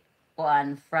uli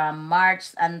kuan from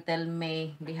March until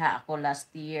May diha ako last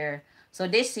year. So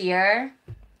this year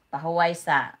pahuway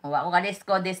sa wa ko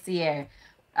kadisco this year.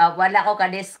 Wala ko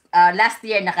last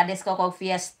year nakadisco ko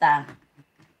fiesta.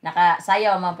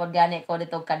 Nakasayaw man pod gani ko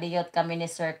dito kadiyot kami ni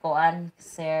Sir kuan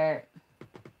Sir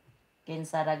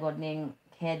kinsa ragod ning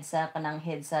head sa kanang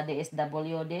head sa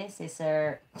DSWD si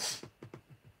Sir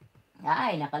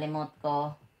ay nakalimot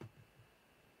ko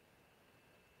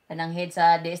kanang head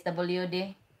sa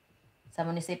DSWD sa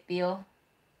munisipyo.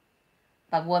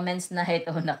 Pag women's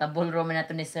night, naka-ballroom na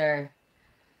to ni Sir.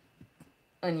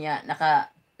 Unya,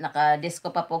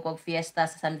 naka-disco pa po kog fiesta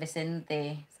sa San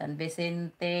Vicente. San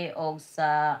Vicente o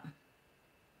sa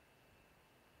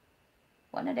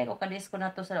wala day ko kadisco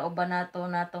na to sa uban nato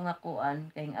nga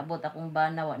kuan. Kaya abot akong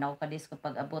bana, wala ako kadisco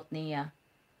pag abot niya.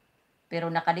 Pero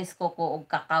nakadisco ko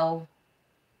og kakao.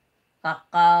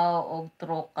 Kakao og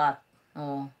trokat.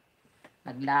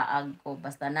 Naglaag ko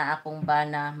basta na akong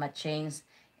bana ma-change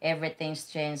everything's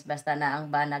changed basta na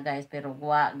ang bana guys pero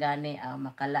wa gani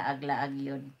makalaag-laag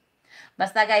yun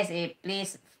basta guys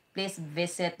please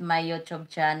visit my YouTube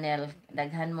channel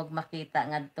daghan mog makita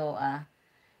ngadto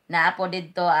naa po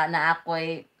didto na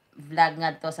ako'y vlog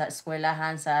ngadto sa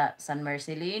eskwelahan sa San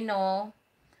Marcelino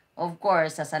of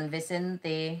course sa San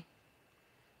Vicente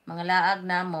mga laag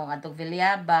na mo atong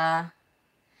Villaba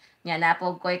nya na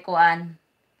po ko'y kuan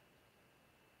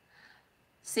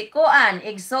si kuan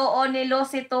igsuon ni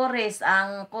Lucy Torres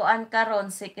ang kuan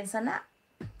karon si kinsa na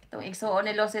itong igsuon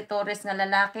ni Lucy Torres nga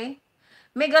lalaki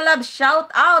mega love shout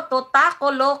out to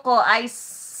Taco Loco I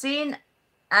seen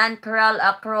and crawl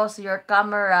across your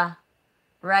camera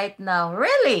right now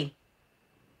really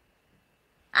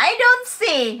I don't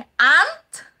see Ant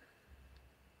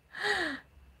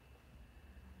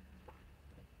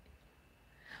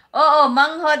oo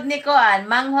manghod ni kuan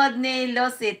manghod ni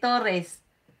Lucy Torres.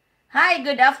 Hi,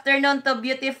 good afternoon to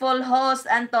beautiful host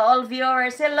and to all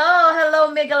viewers.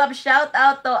 Hello, mega love shout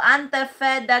out to Ante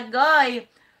Fedagoy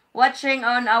watching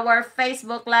on our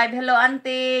Facebook Live. Hello,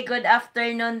 Auntie. Good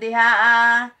afternoon,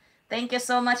 diha. Thank you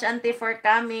so much, Auntie, for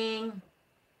coming.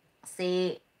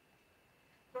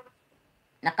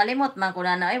 Nakalimot man ko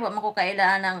na. Ay, wa man ko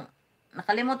kailaan ng...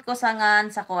 Nakalimot ko sa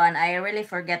ngan sa kuan. I really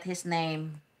forget his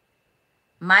name.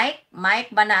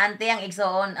 Mike ba na, Auntie, ang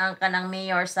igsoon ang kanang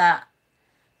mayor sa...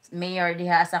 Mayor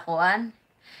diha sa kuan.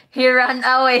 He ran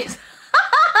away.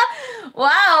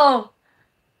 Wow!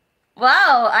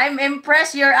 Wow, I'm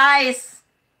impressed your eyes.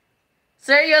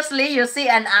 Seriously, you see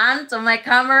an ant on my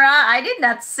camera? I did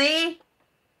not see.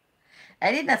 I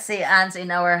did not see ants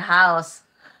in our house.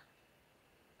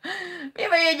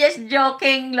 Maybe you're just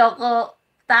joking, loco.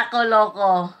 Taco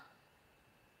loco.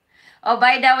 Oh,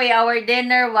 by the way, our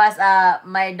dinner was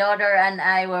my daughter and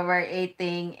I we were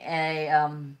eating a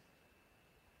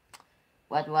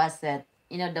what was it?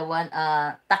 You know the one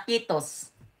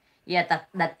taquitos. Yeah,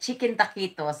 that chicken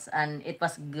taquitos and it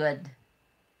was good.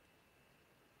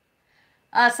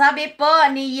 Sabi po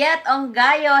ni Yet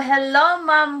Onggayo, hello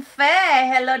Ma'am Fe.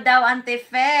 Hello daw Auntie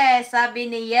Fe. Sabi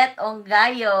ni Yet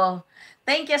Onggayo.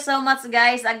 Thank you so much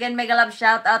guys. Again, mega love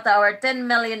shout out to our 10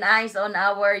 million eyes on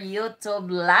our YouTube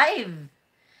live.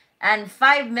 And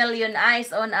 5 million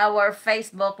eyes on our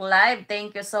Facebook live.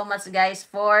 Thank you so much guys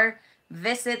for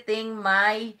visiting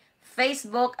my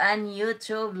Facebook and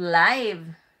YouTube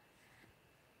live.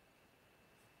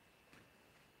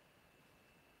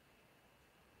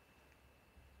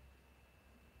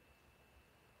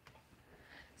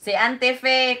 Si Auntie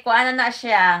Fe, kuana na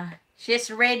siya.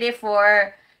 She's ready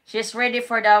for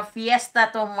the fiesta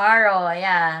tomorrow.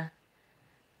 Yeah.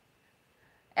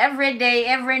 Every day,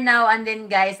 every now and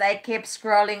then, guys, I keep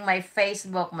scrolling my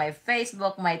Facebook, my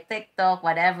TikTok,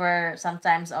 whatever.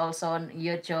 Sometimes also on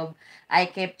YouTube, I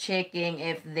keep checking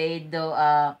if they do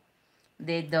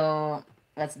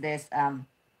what's this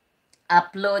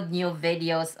upload new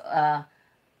videos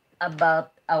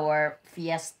about our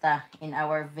fiesta in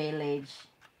our village.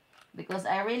 Because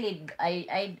I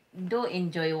do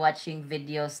enjoy watching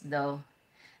videos though.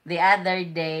 The other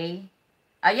day,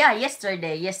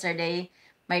 yesterday,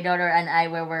 my daughter and I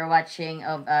were watching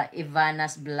of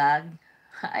Ivana's vlog.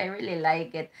 I really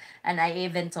like it, and I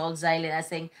even told Zylin, I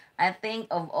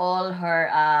think of all her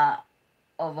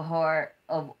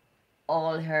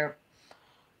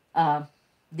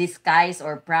disguise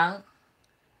or prank,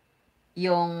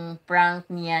 yung prank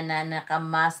niya na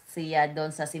nakamask siya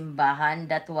doon sa simbahan,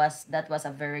 that was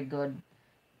a very good.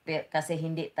 Kasi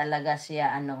hindi talaga siya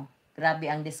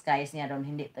grabe ang disguise niya doon,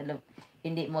 hindi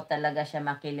mo talaga siya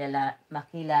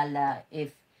makilala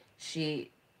if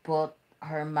she put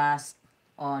her mask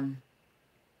on.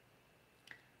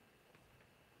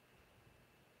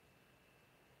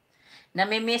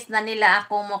 Namimiss na nila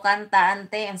ako mukanta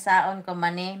ante, ang saon ko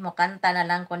mani, mukanta na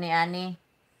lang ko ni ani.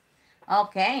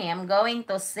 Okay, I'm going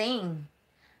to sing.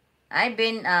 I've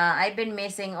been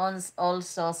missing on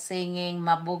also singing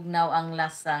Mabugnaw ang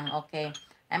Lasang. Okay,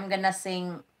 I'm gonna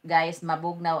sing guys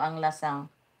Mabugnaw ang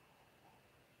Lasang.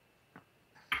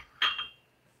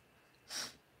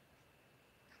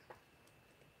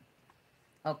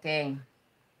 Okay.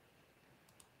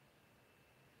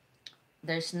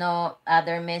 There's no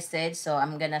other message, so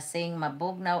I'm gonna sing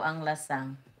Mabugnaw ang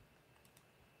Lasang.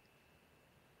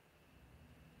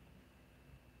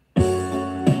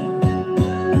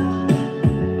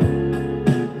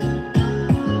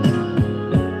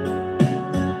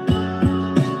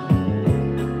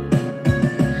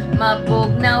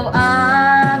 Mabugnaw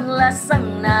ang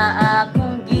lasang na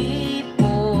akong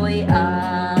gipuy-an.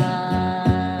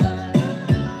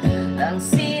 Ang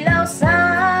silaw sa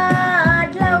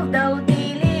adlaw daw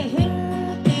dili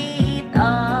hingkit-an.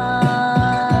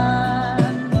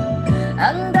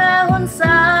 Ang dahon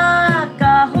sa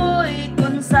kahoy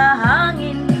kun sa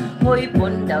hangin, hoy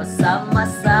pun daw sama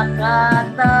sa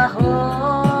katahon.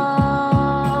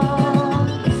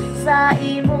 Sa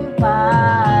imong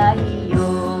pahiyon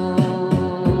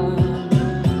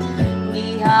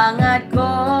hangad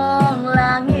kong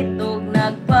langit ug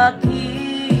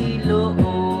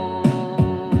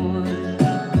nagpakiluon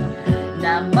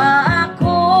na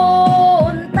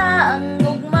maakon ang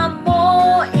ugma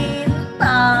mo intan.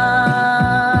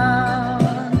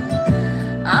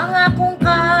 Ang akong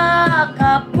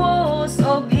kakapos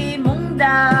og imong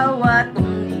dawat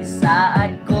kung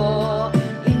isaad ko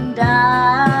inday.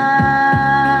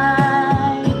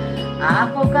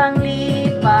 Ako kang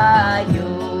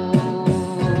lipayo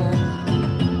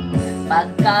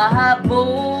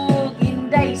pagkahabog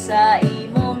inday sa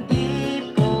imong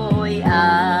gipuy-an.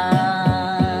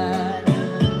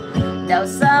 Daw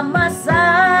sama sa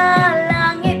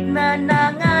langit na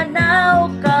nanganaw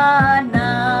ka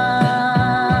na.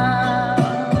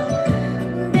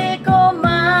 Di ko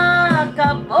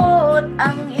makabot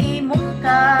ang imong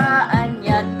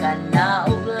kaanyag ka na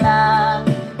og lang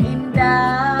inday.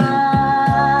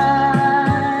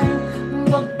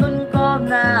 Bugton ko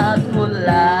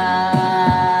nagmula.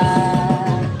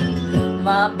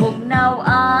 Mabugnaw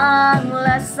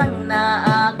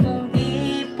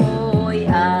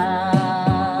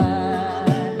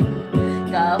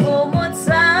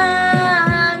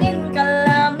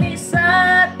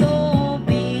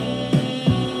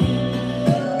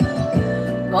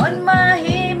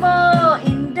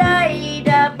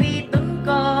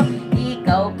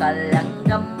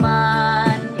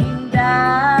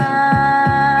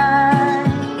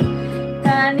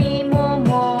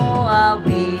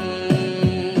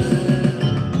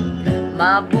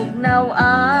bugnaw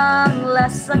ang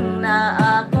lasang na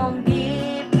akong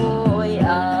gipuy-an.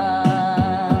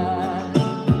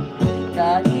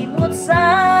 Kahimot sa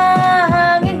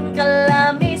hangin,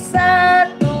 kalami sa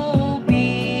tubig.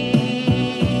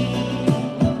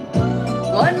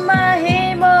 Kon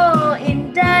mahimo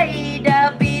inday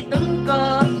dapiton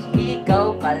ko,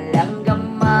 ikaw palang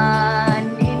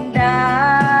gaman inday.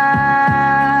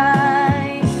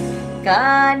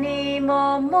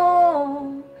 Kanimo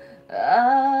mo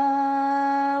awit.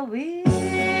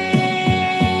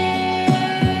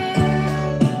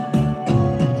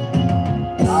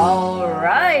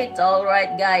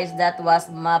 Alright guys, that was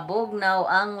Mabugnaw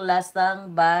ang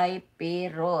Lasang by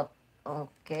Pirot.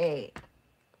 Okay.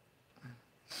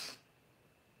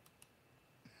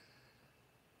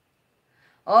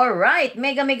 Alright,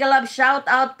 mega love shout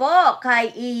out po kay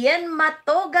Ian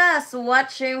Matogas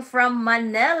watching from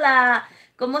Manila.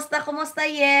 Kumusta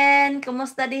Yen?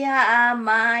 Kumusta diha?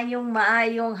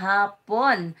 Maayong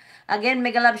hapon. Again,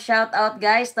 mega love shout out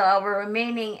guys to our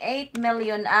remaining 8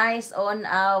 million eyes on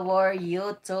our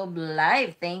YouTube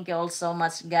live. Thank you all so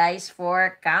much guys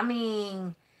for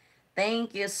coming.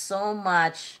 Thank you so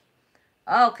much.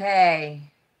 Okay.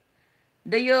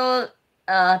 Do you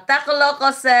Taco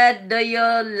Loco said, do you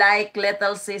like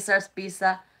Little Caesar's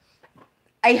pizza?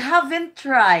 I haven't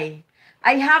tried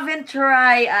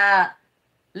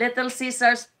Little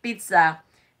Caesar's pizza,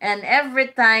 and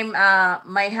every time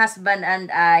my husband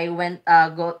and I went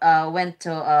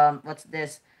to what's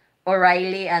this,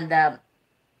 O'Reilly, and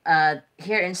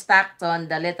here in Stockton,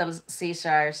 the Little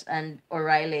Caesar's and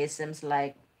O'Reilly seems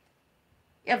like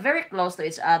very close to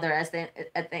each other. I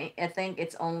think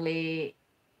it's only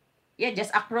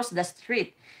just across the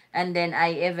street. And then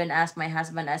I even asked my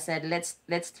husband, I said, let's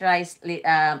try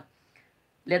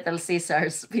Little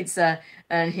Caesar's pizza,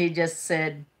 and he just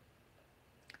said,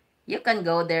 you can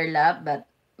go there, love, but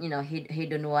he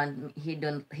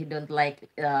don't like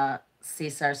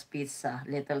Caesar's pizza,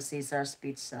 Little Caesar's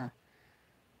pizza.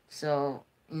 So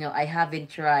I haven't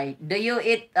tried. Do you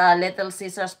eat Little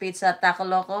Caesar's pizza, Taco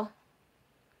Loco?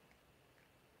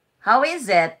 How is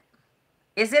it?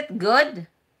 Is it good?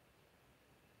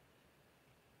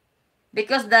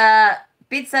 Because the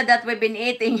pizza that we've been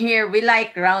eating here, we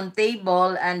like Round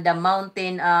Table and the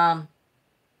mountain,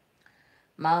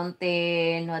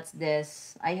 what's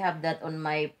this? I have that on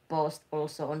my post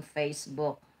also on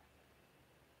Facebook.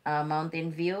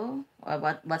 Mountain View,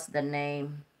 or what's the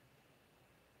name?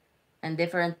 And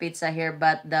different pizza here,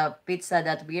 but the pizza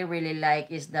that we really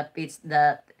like is the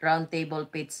Round Table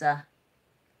pizza.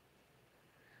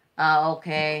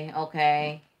 Okay.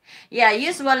 Yeah,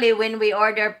 usually when we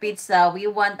order pizza, we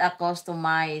want a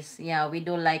customized. Yeah, we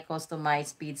do like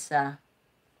customized pizza.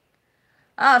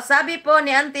 Sabi po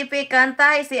ni Auntie P,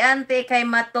 kantahay si Auntie kay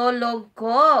matulog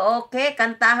ko. Okay,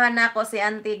 kantahan ako si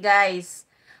Auntie guys.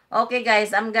 Okay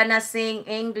guys, I'm gonna sing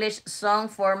English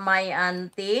song for my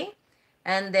Auntie.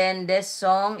 And then this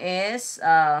song is,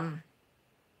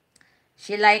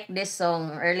 she liked this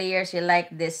song. Earlier, she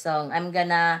liked this song. I'm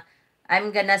gonna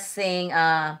sing,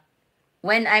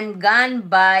 When I'm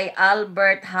Gone by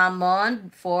Albert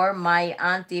Hammond for my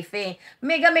Auntie Faye.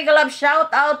 Mega love shout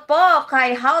out po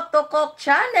kay How to Cook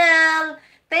channel.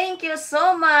 Thank you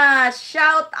so much.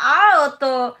 Shout out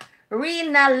to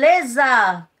Rina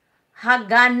Liza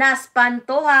Haganas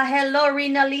Pantoja. Hello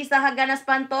Rina Liza Haganas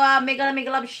Pantoja. Mega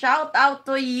love shout out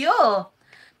to you.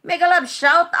 Mega love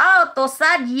shout out to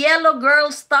Sad Yellow Girl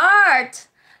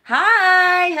Start.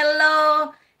 Hi,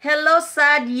 hello. Hello,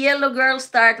 Sad Yellow Girl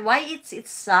Start. Why it's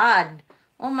sad?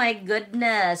 Oh my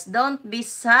goodness. Don't be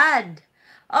sad.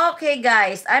 Okay,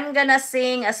 guys. I'm gonna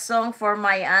sing a song for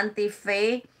my Auntie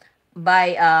Faye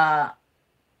by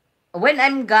When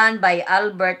I'm Gone by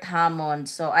Albert Hammond.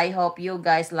 So I hope you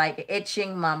guys like it.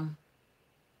 Itching Mom.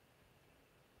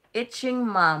 Itching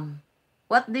Mom.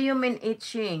 What do you mean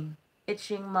itching?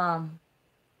 Itching Mom.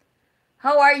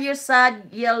 How are you,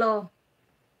 Sad Yellow?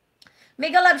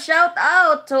 Mega love shout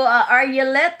out to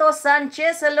Arieleto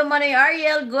Sanchez. Hello, Manoy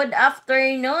Ariel. Good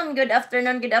afternoon.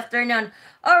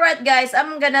 Alright, guys.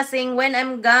 I'm gonna sing When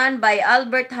I'm Gone by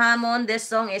Albert Hammond. This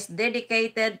song is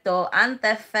dedicated to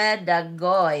Ante Fe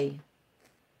Dagoy.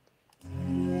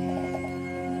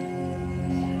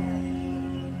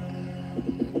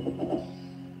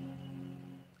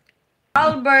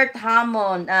 Albert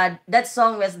Hammond. That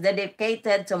song was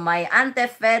dedicated to my Ante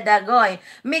Fe Dagoy.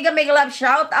 Mega love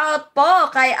shout out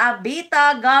po kay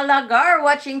Abita Galagar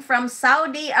watching from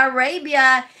Saudi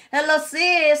Arabia. Hello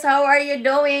sis, how are you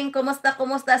doing?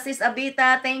 Kumusta sis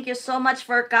Abita? Thank you so much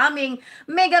for coming.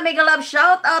 Mega love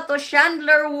shout out to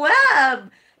Chandler Webb.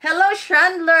 Hello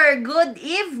Chandler, good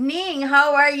evening.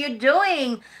 How are you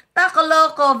doing? Taco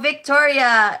Loco,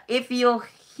 Victoria, if you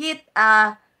hit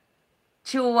a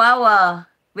chihuahua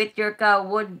with your car,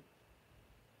 would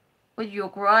you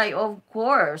cry? Of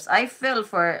course. I feel,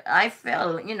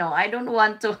 I don't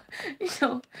want to, you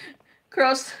know,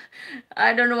 cross,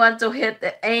 I don't want to hit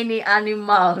any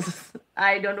animals.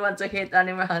 I don't want to hit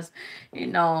animals. You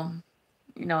know,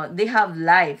 they have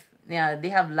life. Yeah, they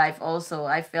have life also.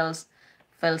 I felt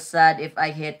sad if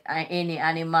I hit any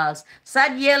animals.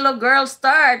 Sad yellow girl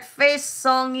start. Face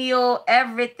song you,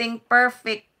 everything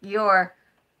perfect. Your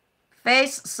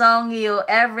face song you,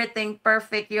 everything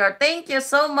perfect. Your thank you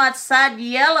so much, sad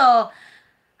yellow.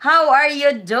 How are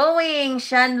you doing,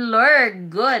 Chandler?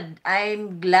 Good.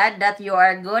 I'm glad that you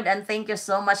are good, and thank you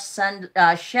so much,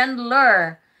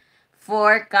 Chandler,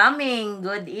 for coming.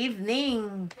 Good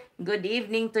evening. Good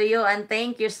evening to you, and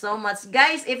thank you so much.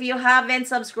 Guys, if you haven't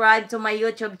subscribed to my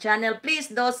YouTube channel, please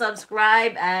do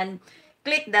subscribe and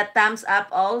click the thumbs up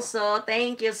also.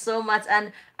 Thank you so much,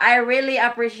 and I really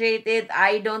appreciate it.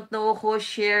 I don't know who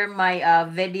share my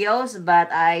videos,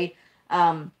 but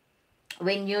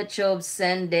when YouTube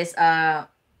send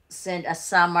a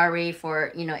summary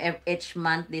for each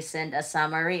month they send a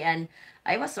summary, and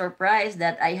I was surprised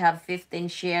that I have 15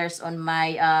 shares on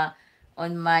my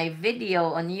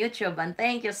video on YouTube, and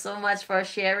thank you so much for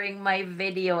sharing my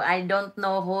video. I don't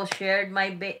know who shared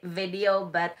my video,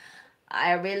 but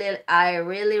I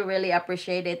really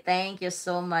appreciate it. Thank you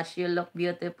so much. You look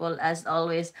beautiful as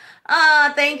always.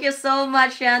 Thank you so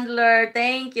much, Chandler.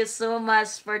 Thank you so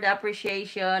much for the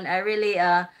appreciation. I really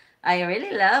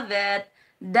love it.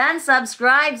 Dan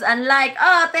subscribes and like.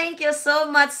 Oh, thank you so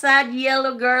much, sad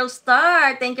yellow girl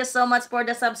star. Thank you so much for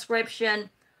the subscription.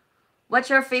 What's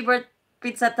your favorite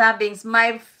pizza toppings?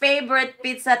 My favorite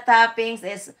pizza toppings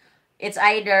is it's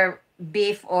either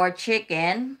beef or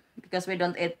chicken because we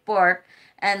don't eat pork.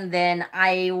 And then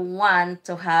I want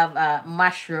to have a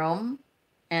mushroom,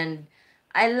 and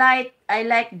I like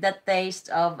the taste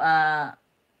of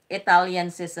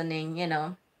Italian seasoning.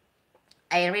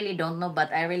 I really don't know,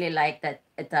 but I really like that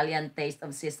Italian taste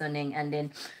of seasoning, and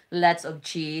then lots of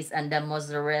cheese and the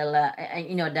mozzarella,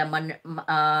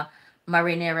 the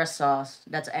marinara sauce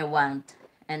that I want,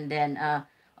 and then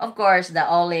of course the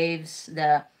olives,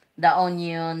 the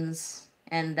onions,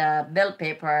 and the bell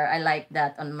pepper. I like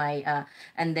that on my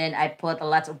and then I put a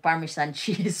lot of Parmesan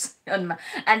cheese on my,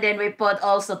 and then we put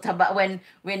also when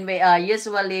we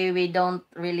usually we don't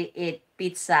really eat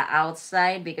pizza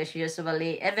outside because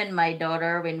usually even my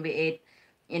daughter when we eat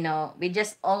we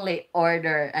just only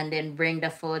order and then bring the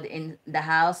food in the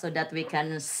house so that we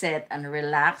can sit and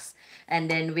relax,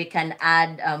 and then we can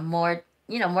add more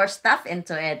more stuff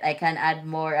into it. I can add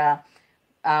more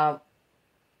uh,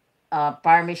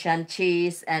 Parmesan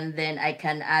cheese, and then I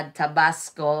can add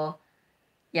Tabasco,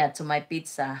 yeah, to my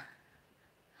pizza.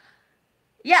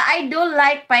 Yeah, I do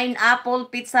like pineapple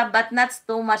pizza, but not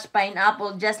too much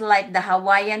pineapple, just like the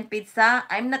Hawaiian pizza.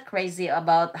 I'm not crazy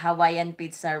about Hawaiian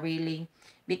pizza really,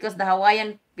 because the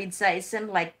Hawaiian pizza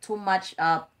isn't like too much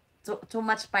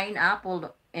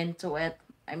pineapple into it.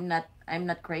 I'm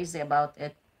not crazy about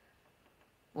it.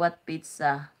 What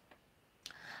pizza?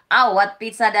 Oh, what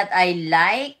pizza that I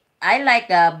like? I like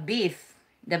the beef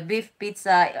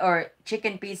pizza or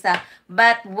chicken pizza.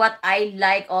 But what I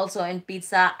like also in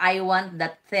pizza, I want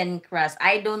the thin crust.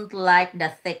 I don't like the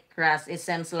thick crust. It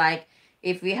seems like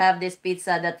if we have this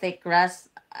pizza, the thick crust,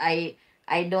 I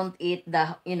don't eat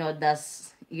the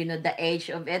edge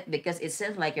of it because it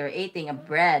seems like you're eating a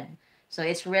bread. So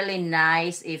it's really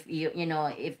nice if you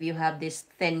have this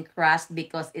thin crust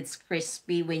because it's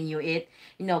crispy when you eat.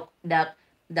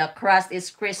 The crust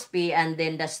is crispy, and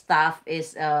then the stuff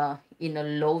is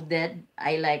loaded.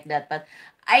 I like that. But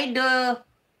I do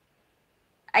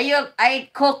I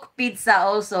cook pizza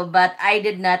also, but I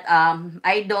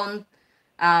don't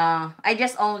I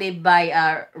just only buy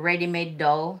a ready-made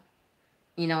dough,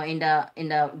 in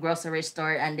the grocery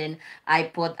store, and then I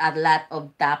put a lot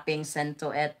of toppings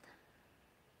into it.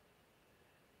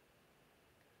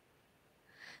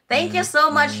 Thank you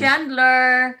so much,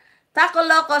 Chandler. Taco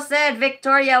Loco said,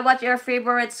 Victoria, what's your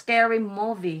favorite scary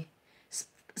movie?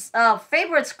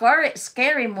 Favorite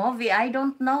scary movie? I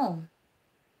don't know.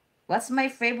 What's my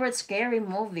favorite scary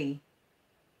movie?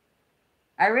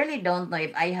 I really don't know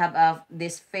if I have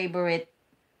this favorite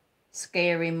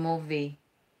scary movie.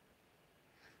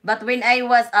 But when I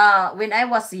was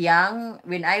young,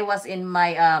 when I was in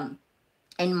my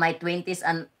 20s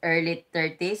and early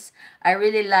 30s, I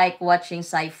really like watching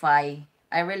sci-fi.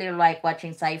 I really like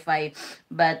watching sci-fi,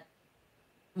 but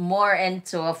more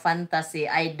into a fantasy.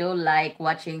 I do like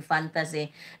watching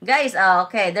fantasy. Guys,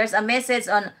 okay, there's a message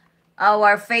on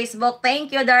our Facebook. Thank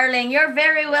you, darling. You're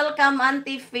very welcome,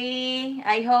 Auntie Fee.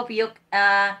 I hope you're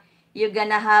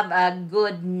gonna have a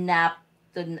good nap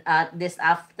this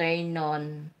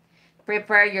afternoon.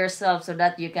 Prepare yourself so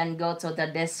that you can go to the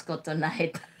disco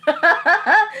tonight.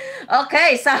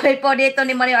 Okay, sabi po dito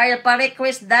ni Mario Ariel,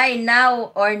 pa-request die now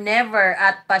or never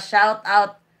at pa-shout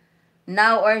out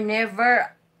now or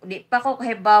never. Di pa ko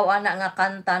kahibaw ana nga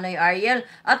kanta ni Ariel.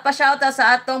 At pa-shoutout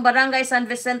sa atong Barangay San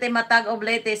Vicente Matag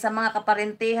Oblate sa mga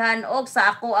kaparintihan og sa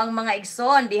ako ang mga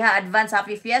igsoon diha advance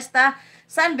happy fiesta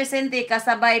San Vicente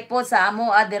kasabay po sa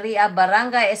amo adiriya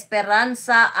Barangay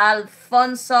Esperanza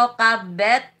Alfonso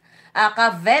Cavite.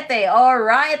 All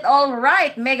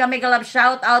right. Mega mega love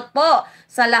shout out po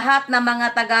sa lahat ng mga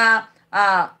taga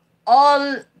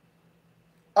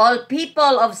all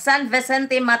people of San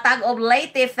Vicente Matag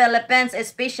Oblate, Philippines,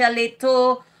 especially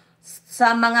to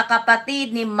sa mga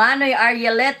kapatid ni Manoy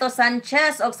Arieleto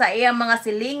Sanchez o sa iyang mga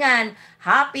silingan.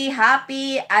 Happy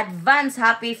advance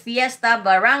happy fiesta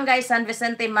Barangay San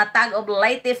Vicente Matag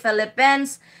Oblate,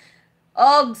 Philippines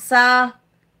og sa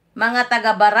mga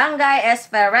taga Barangay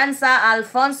Esperanza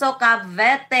Alfonso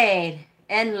Cavite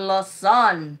and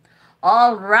Luzon.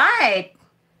 All right.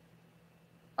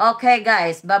 Okay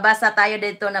guys, babasa tayo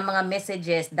dito ng mga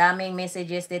messages. Daming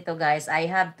messages dito guys. I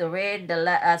have to read the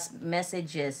last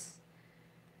messages.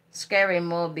 Scary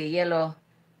movie, yellow.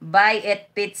 Buy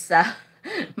it pizza.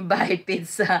 Buy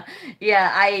pizza. Yeah,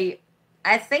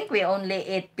 I think we only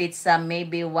eat pizza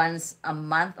maybe once a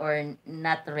month or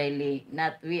not really.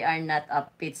 We are not a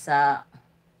pizza.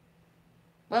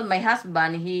 Well, my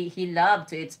husband, he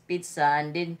loved to eat pizza,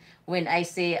 and then when I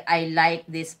say I like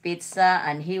this pizza,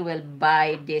 and he will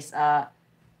buy this the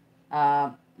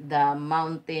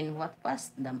mountain, what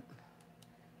was the,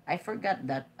 I forgot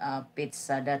that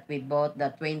pizza that we bought,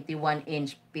 the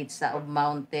 21-inch pizza of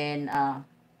Mountain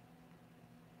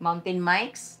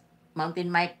Mike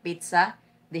pizza.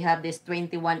 They have this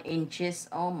 21 inches.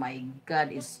 Oh my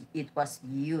god, it was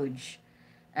huge,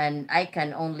 and I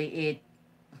can only eat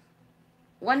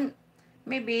one,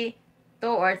 maybe 2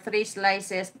 or 3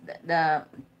 slices. The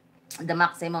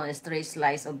maximum is 3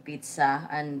 slices of pizza,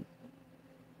 and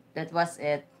that was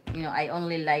it. I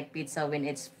only like pizza when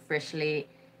it's freshly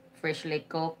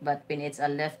cooked, but when it's a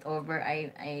leftover,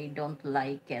 I don't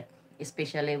like it,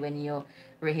 especially when you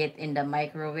reheat in the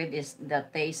microwave. Is the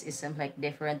taste is like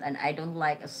different, and I don't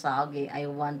like a soggy. I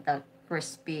want the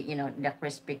crispy, the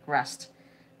crispy crust.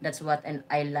 That's what and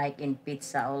I like in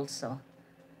pizza also.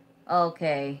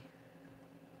 Okay.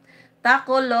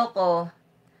 Taco Loco.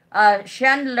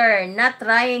 Chandler, not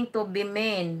trying to be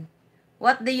mean.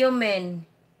 What do you mean?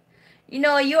 You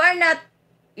are not,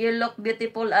 you look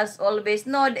beautiful as always.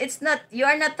 No, it's not, you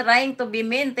are not trying to be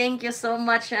mean. Thank you so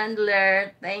much,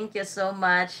 Chandler. Thank you so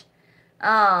much.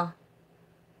 Oh.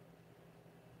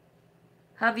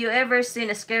 Have you ever seen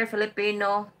a scary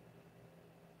Filipino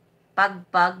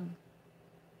pagpag?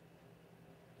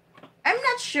 I'm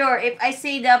not sure if I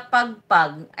see the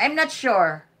pagpag. I'm not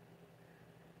sure.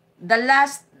 The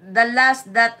last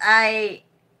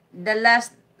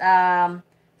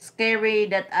scary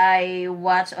that I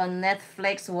watched on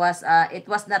Netflix was it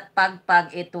was not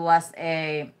pagpag, it was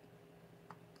a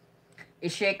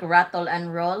shake, rattle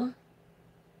and roll.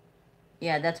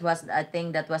 Yeah, I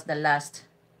think that was the last.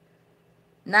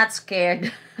 Not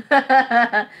scared.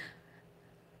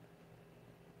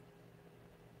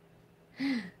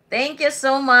 Thank you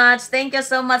so much. Thank you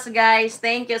so much, guys.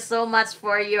 Thank you so much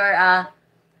for your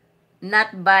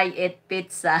not buy it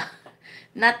pizza.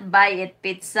 Not buy it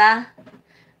pizza.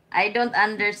 I don't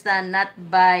understand not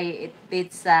buy it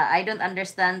pizza. I don't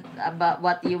understand about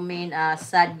what you mean,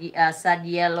 sad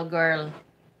yellow girl.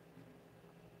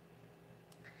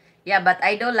 Yeah, but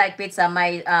I don't like pizza.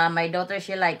 My daughter,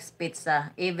 she likes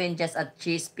pizza, even just a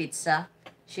cheese pizza.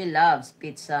 She loves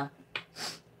pizza.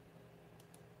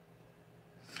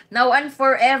 Now and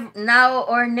forever, now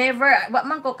or never. Wa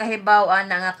man ko kahibaw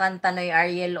na nga kanta noy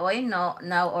Ariel Oy, no,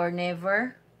 now or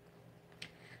never.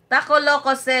 Taco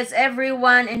Loco says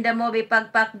everyone in the movie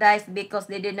Pagpak dies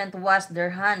because they didn't wash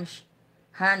their hands.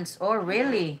 Oh,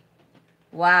 really?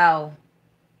 Wow.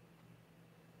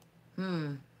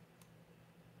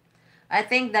 I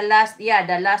think the last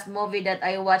movie that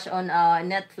I watched on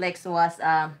Netflix was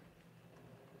I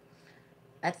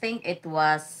think it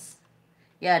was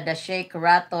the shake,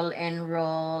 rattle and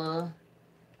roll.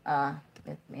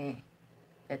 Let me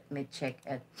check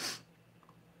it.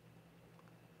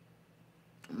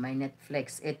 My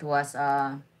Netflix. It was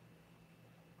I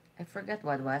forgot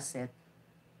what was it.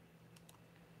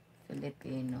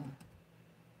 Filipino.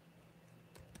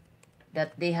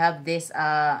 That they have this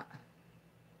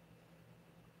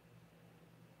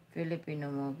Filipino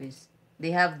movies.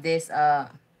 They have this I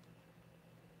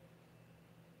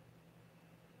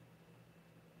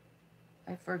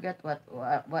forgot what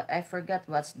I forgot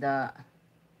what's the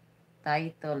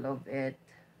title of it.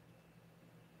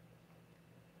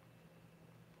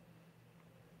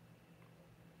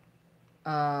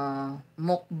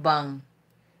 Mukbang.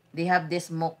 They have this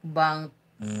mukbang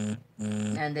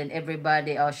and then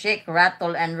everybody shake,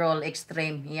 rattle and roll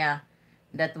extreme. Yeah.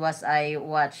 That was I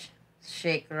watch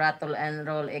Shake, Rattle and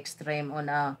Roll Extreme on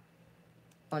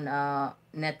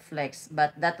Netflix.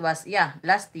 But that was yeah,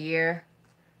 last year,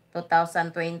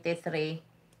 2023.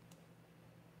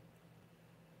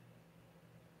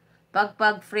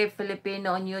 Pagpag Free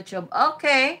Filipino on YouTube.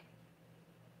 Okay.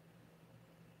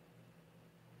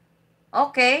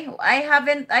 Okay, I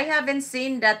haven't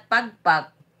seen that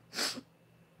Pagpag.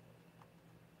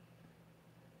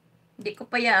 Hindi ko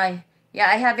pa ya. Yeah,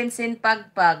 I haven't seen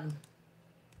Pagpag.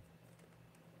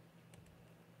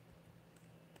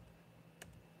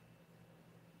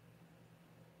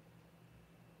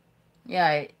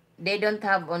 Yeah, they don't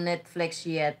have on Netflix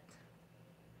yet.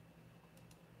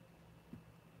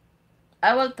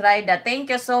 I will try that.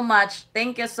 Thank you so much.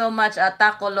 Thank you so much,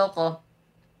 Taco Loco.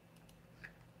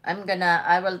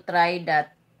 I will try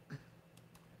that.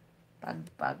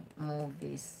 Pagpag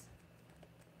movies.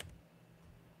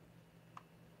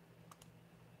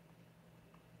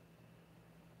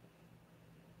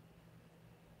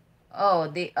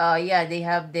 Oh, yeah, they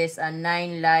have this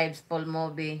Nine Lives full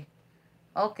movie.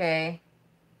 Okay.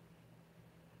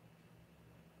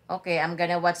 Okay, I'm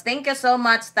gonna watch. Thank you so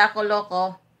much, Taco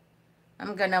Loco.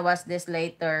 I'm gonna watch this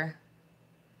later.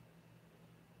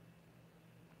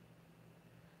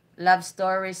 Love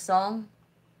story song.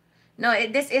 No,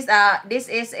 this is a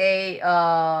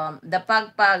the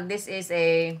Pagpag, this is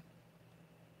a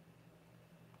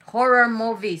horror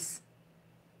movies.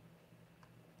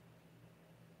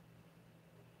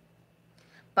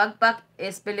 Pagpag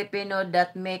is Filipino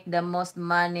that make the most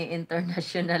money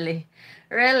internationally.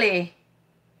 Really?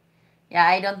 Yeah,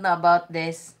 I don't know about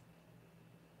this.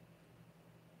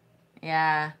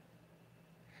 Yeah.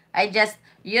 I just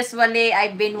usually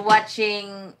I've been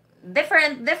watching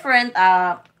different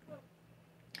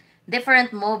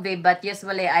movie, but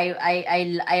usually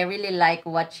I really like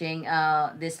watching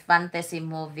this fantasy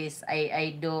movies.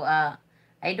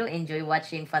 I do enjoy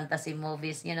watching fantasy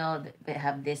movies. You know, they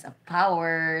have this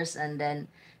powers, and then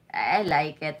I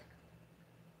like it.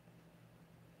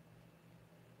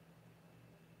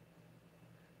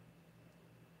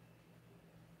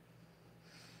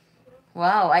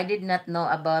 Wow, I did not know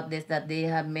about this that they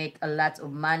have make a lot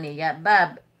of money. Yeah,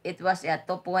 Bob, it was at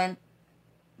top point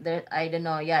there. I don't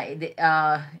know. Yeah,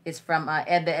 it's from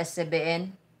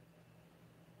ABS-CBN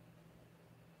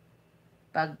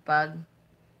Pagpag.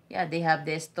 Yeah, they have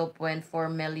this 2.4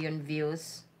 million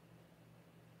views,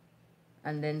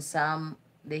 and then some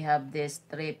they have this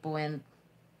 3 point.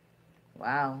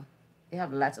 Wow, they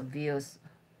have lots of views.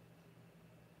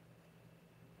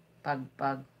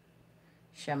 Pagpag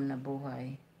siyam na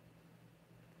buhay.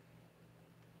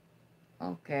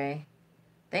 Okay,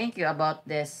 thank you about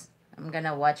this. I'm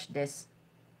gonna watch this.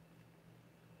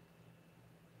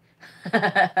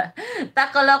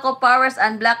 Takoloko powers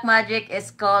and black magic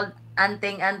is called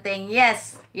anting anting.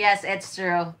 Yes, yes, it's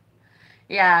true.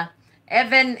 Yeah,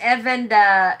 even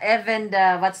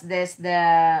the what's this,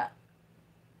 the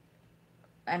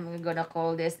I'm gonna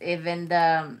call this even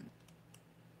the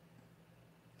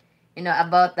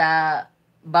about the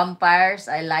vampires.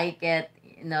 I like it.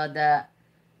 The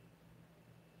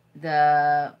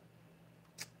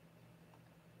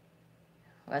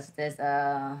what's this,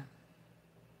 I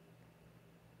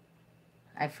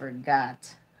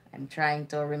forgot. I'm trying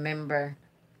to remember.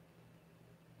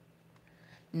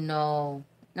 No,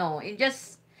 no, it's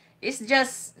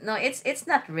just no, it's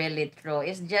not really true.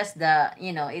 It's just the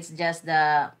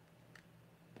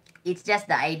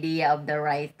idea of the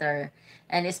writer.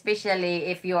 And especially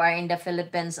if you are in the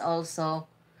Philippines also,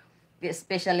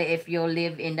 especially if you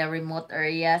live in the remote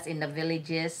areas, in the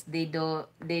villages, they do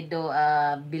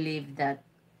believe that,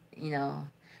 you know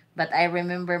but I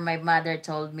remember my mother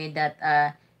told me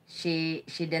that she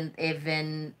didn't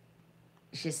even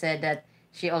she said that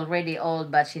she already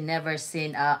old, but she never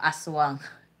seen aswang.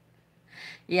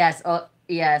 Yes, oh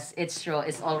yes, it's true.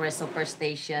 It's always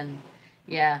superstition.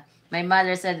 Yeah. My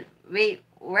mother said,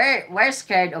 we're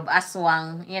scared of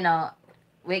aswang.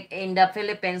 We in the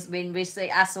Philippines, when we say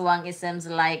aswang, it seems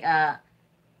like, or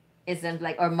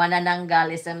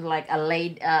manananggal, it seems like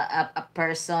a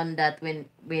person that when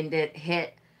they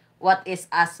hit. What is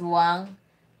aswang?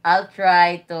 I'll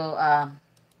try to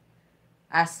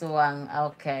aswang.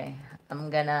 Okay. I'm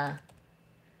gonna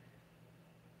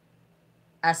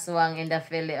Aswang in the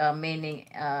meaning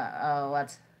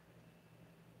what?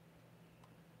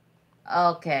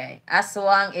 Okay,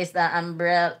 aswang is the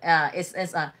umbrella.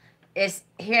 Is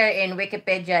here in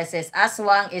Wikipedia. It says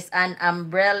aswang is an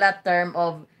umbrella term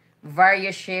of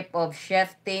various shape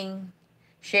shifting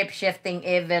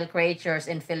evil creatures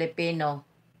in Filipino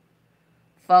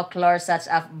folklore, such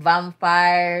as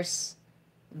vampires,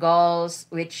 ghouls,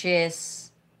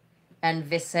 witches, and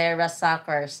viscera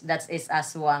suckers. That is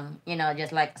aswang.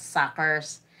 Just like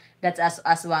suckers. That's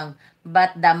aswang.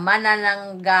 But the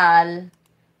manananggal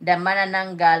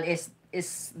is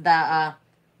the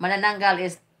manananggal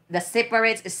is the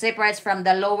separates from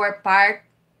the lower part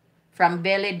from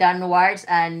belly downwards,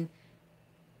 and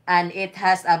it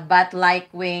has a bat-like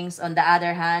wings. On the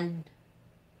other hand,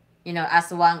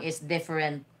 aswang is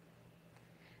different.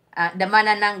 The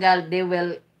manananggal, they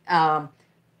will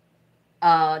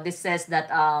this says that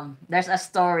there's a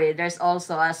story. There's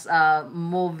also a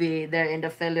movie there in the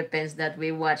Philippines that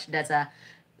we watched. The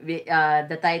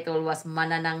title was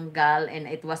Manananggal, and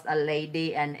it was a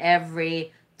lady, and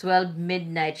every 12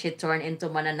 midnight she turned into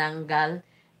Manananggal.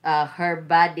 Her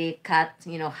body cut,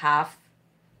 half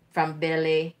from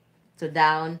belly to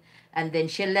down, and then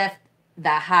she left the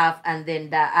half, and then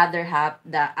the other half,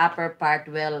 the upper part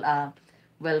will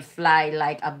fly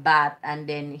like a bat, and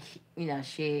then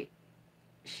she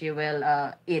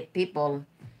will eat people.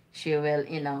 She will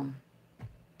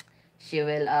she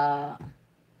will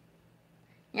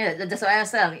that's what I was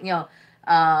saying.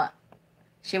 Uh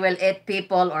she will eat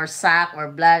people or suck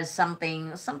or blood,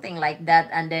 something like that.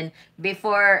 And then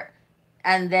before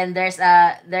and then there's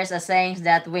a saying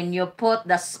that when you put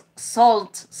the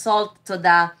salt to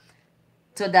the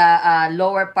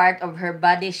lower part of her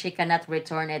body, she cannot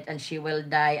return it, and she will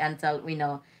die until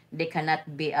they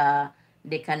cannot be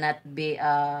they cannot be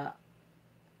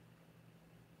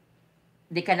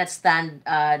they cannot stand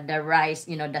the rise,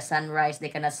 the sunrise. They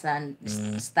cannot stand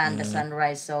the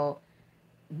sunrise. So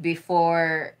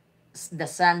before the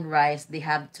sunrise, they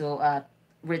have to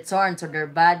return to their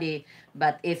body.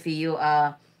 But if you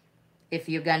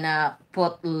gonna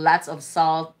put lots of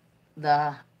salt,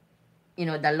 the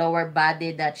the lower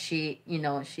body that she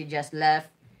just left,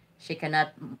 she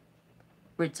cannot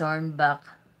return back.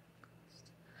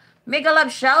 Mega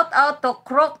love, shout out to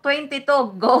Croc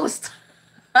 22 Ghost.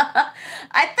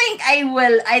 I think I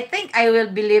will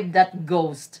believe that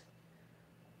ghost.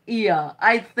 Yeah,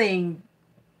 I'm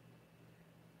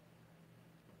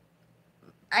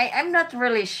not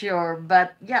really sure,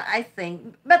 but yeah, I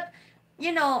think. But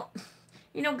you know,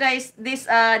 guys, these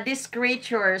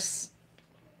creatures,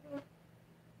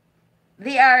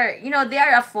 they are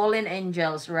a fallen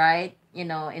angels, right? In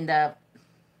the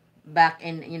back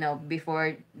in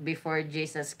before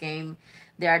Jesus came,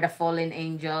 they are the fallen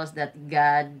angels that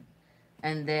God,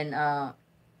 and then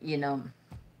you know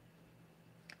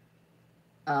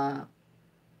uh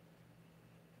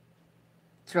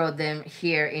throw them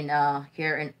here in earth,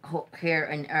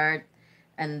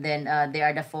 and then they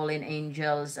are the fallen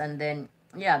angels. And then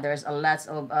yeah, there's a lots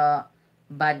of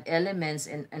bad elements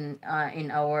in our in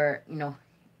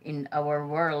our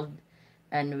world,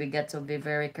 and we got to be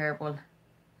very careful.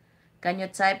 Can you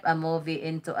type a movie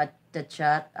into the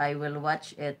chat? I will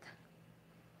watch it.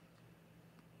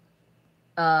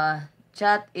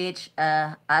 Chat each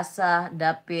asa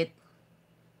dapit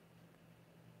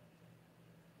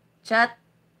chat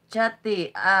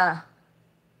chati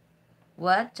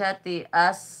what chati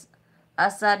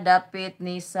asa dapit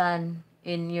nisan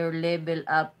in your level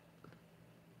up.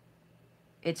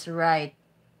 It's right.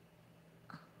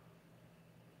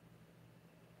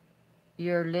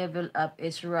 Your level up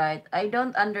is right. I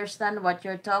don't understand what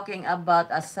you're talking about.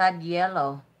 A sad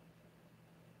yellow.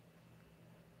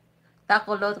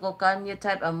 Takulot ko, can you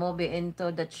type a movie into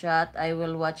the chat? I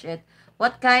will watch it.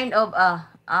 What kind of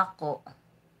ako?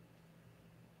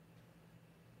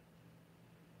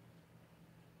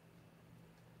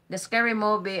 The scary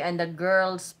movie and the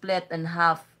girl split in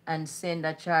half and send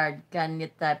a chart. Can you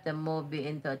type the movie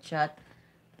into a chat?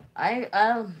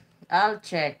 I'll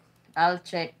check. I'll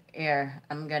check here.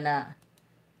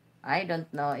 I don't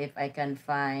know if I can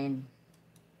find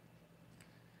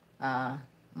uh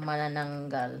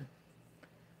manananggal.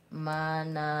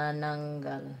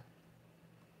 Manananggal.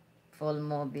 Full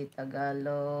movie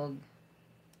Tagalog.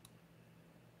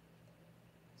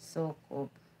 Sokop.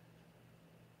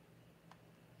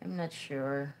 I'm not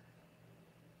sure.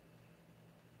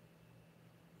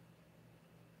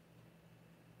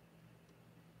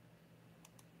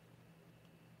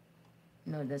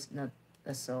 No, that's not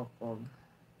the Sokop.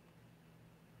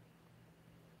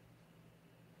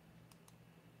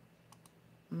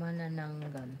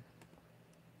 Manananggal.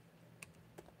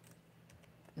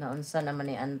 Naunsa naman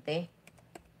ni ante.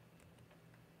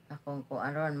 Akong ko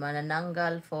aron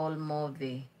manananggal full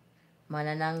movie.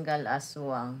 Manananggal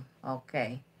aswang.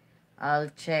 Okay. I'll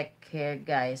check here,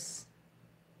 guys.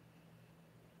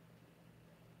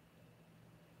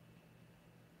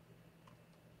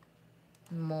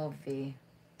 Movie.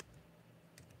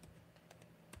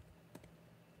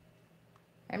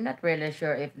 I'm not really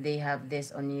sure if they have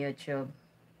this on YouTube.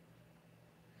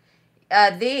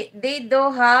 They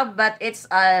do have, but it's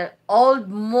a old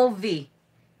movie.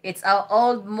 It's a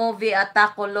old movie, a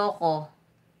Taco Loco.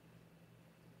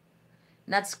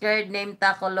 Not Scared named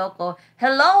Taco Loco.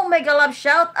 Hello, Mega Love.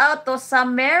 Shout out to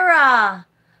Samara.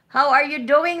 How are you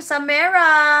doing,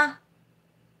 Samara?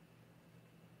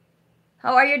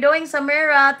 How are you doing,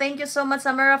 Samara? Thank you so much,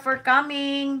 Samara, for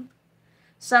coming.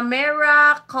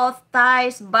 Samara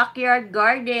Kothai's Backyard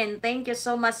Garden. Thank you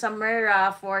so much,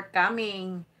 Samara, for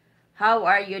coming. How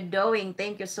are you doing?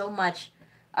 Thank you so much.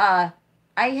 I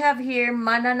have here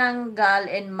Manananggal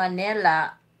in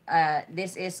Manila.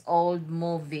 This is old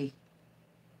movie.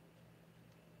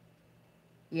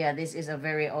 Yeah, this is a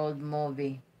very old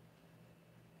movie.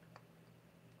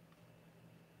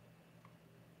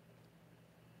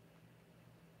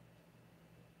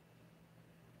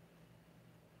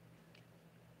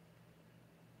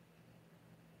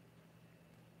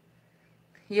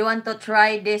 You want to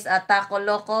try this Taco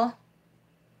Loco?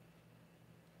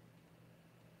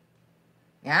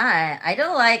 Yeah, I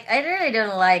really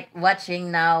don't like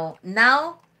watching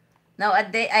nowadays.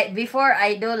 Before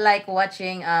I do like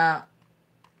watching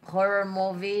horror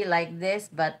movie like this,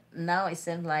 but now it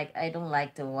seems like I don't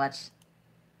like to watch,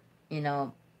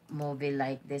 movie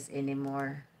like this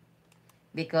anymore,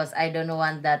 because I don't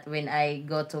want that when I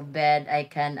go to bed I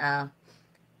can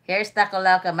here's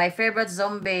Takalaka. My favorite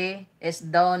zombie is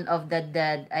Dawn of the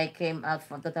Dead. I came out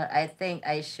from total. I think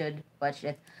I should watch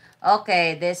it.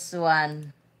 Okay, this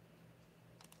one.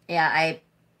 Yeah,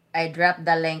 I dropped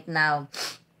the link now.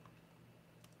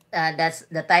 That's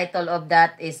the title of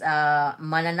that is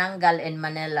Manananggal in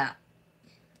Manila.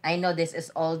 I know this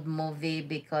is old movie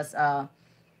because I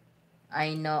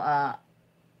know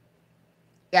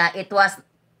yeah, it was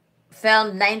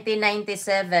filmed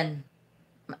 1997.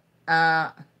 Uh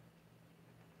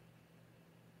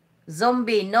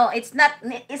Zombie. No, it's not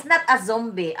a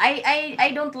zombie.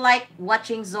 I don't like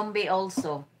watching zombie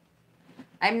also.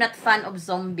 I'm not fan of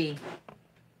zombie.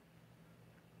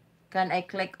 Can I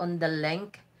click on the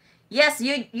link? Yes,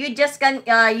 you just can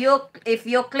you if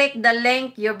you click the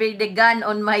link, you'll be the gun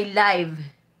on my live.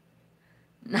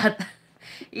 Not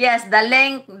yes, the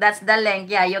link, that's the link.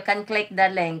 Yeah, you can click the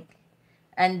link.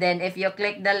 And then if you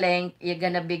click the link, you're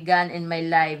gonna be gone in my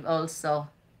live also.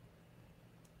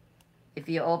 If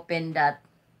you open that.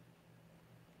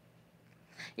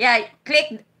 Yeah,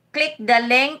 click the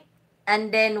link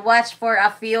and then watch for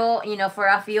a few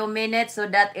minutes so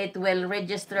that it will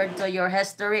register to your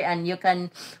history and you can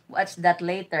watch that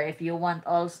later if you want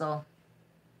also.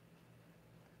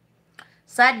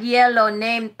 Sad Yellow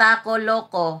named Taco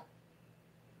Loco.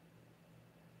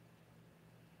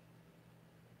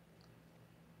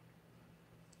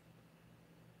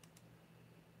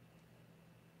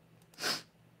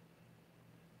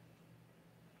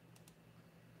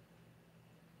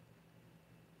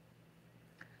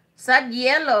 Sad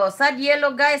Yellow,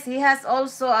 guys, he has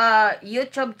also a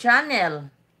YouTube channel.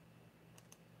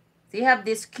 He have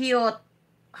this cute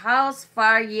house,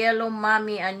 far yellow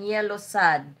mommy and yellow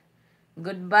sad.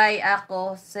 Goodbye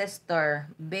ako,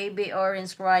 sister. Baby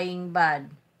orange crying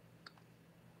bad.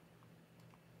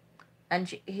 And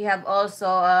he have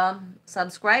also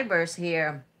subscribers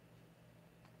here.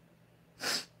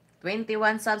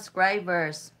 21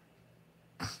 subscribers.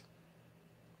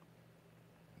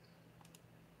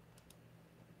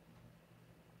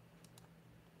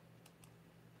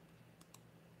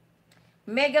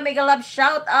 Mega love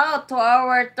shout out to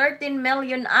our 13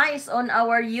 million eyes on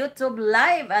our YouTube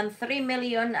live and 3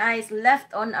 million eyes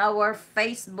left on our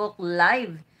Facebook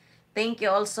live. Thank you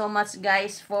all so much,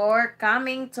 guys, for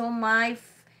coming to my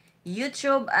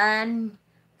YouTube and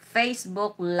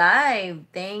Facebook live.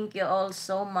 Thank you all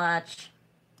so much.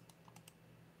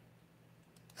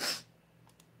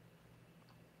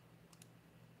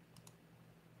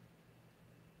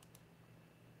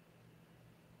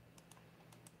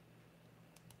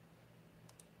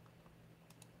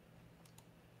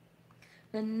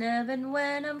 And even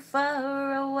when I'm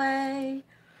far away,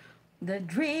 the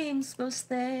dreams will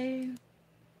stay.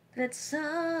 That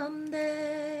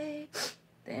someday,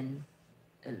 10,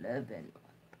 11.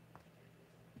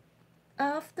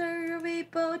 After we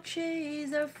both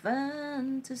chase our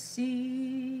fantasies,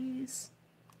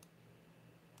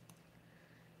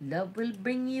 Love will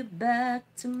bring you back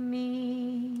to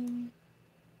me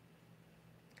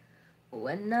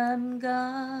when I'm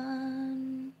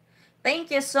gone.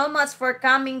 Thank you so much for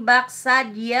coming back,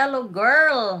 sad yellow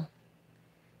girl.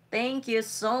 Thank you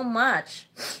so much.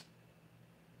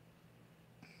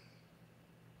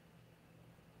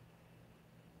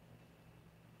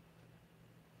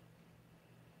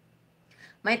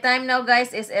 My time now,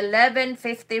 guys, is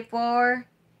 11:54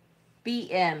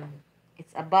 p.m.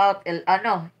 It's about, 10.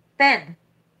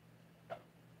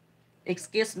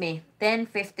 Excuse me,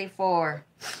 10:54.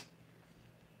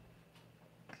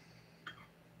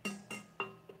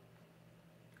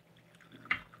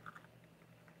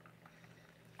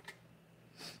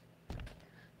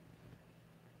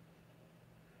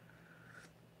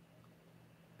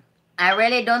 I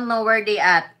really don't know where they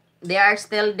at. They are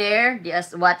still there,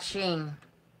 just watching.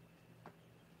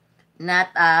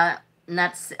 Not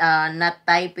not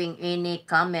typing any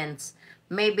comments.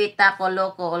 Maybe Taco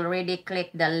Loco already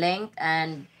clicked the link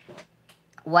and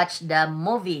watched the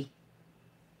movie.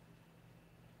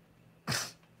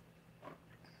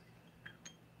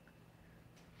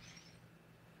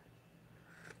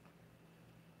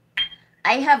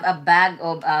 I have a bag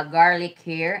of garlic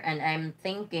here, and I'm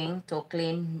thinking to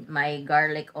clean my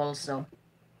garlic also.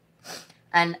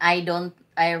 And I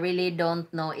really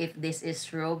don't know if this is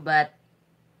true, but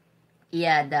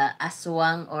yeah, the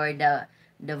aswang or the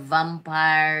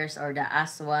vampires or the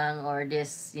aswang or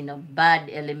this, bad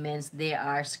elements, they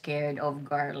are scared of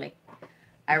garlic.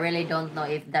 I really don't know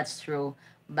if that's true,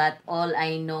 but all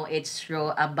I know it's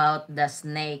true about the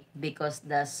snake, because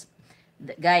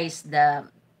guys, the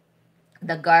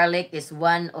garlic is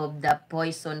one of the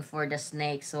poison for the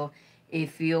snake. So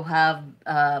if you have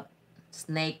a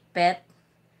snake pet,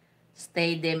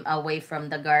 stay them away from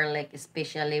the garlic,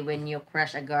 especially when you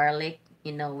crush a garlic,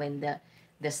 when the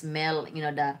smell,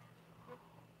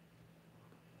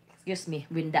 excuse me,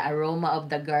 when the aroma of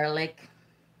the garlic,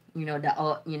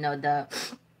 the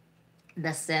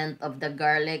scent of the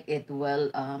garlic, it will,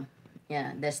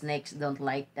 yeah, the snakes don't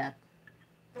like that,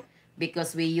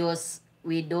 because we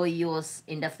do use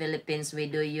in the Philippines, we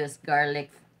do use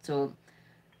garlic to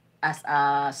as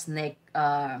a snake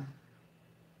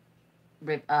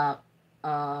rep,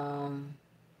 um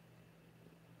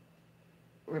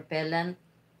repellent.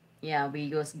 Yeah, we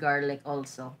use garlic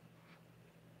also.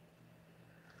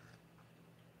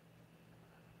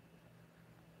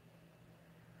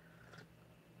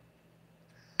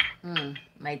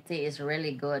 My tea is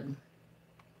really good.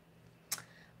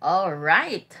 All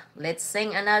right, let's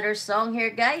sing another song here,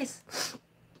 guys.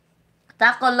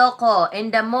 Taco Loco, in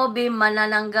the movie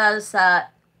Manananggal,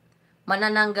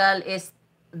 is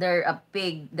there a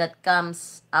pig that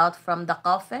comes out from the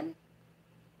coffin?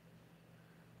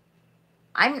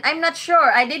 I'm not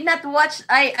sure. I did not watch.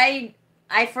 I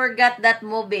forgot that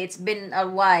movie. It's been a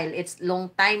while. It's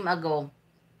long time ago.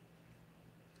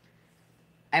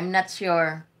 I'm not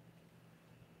sure.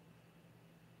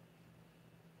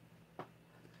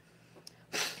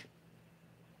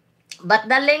 But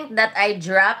the link that I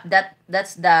dropped,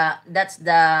 that's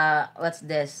the what's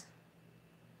this?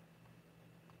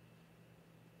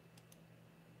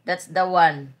 That's the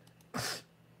one.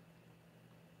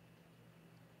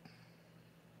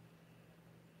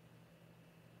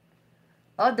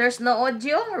 Oh, there's no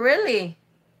audio? Really?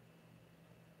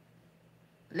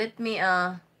 Let me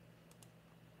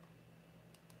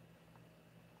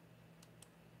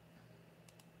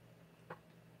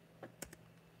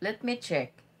let me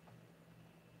check.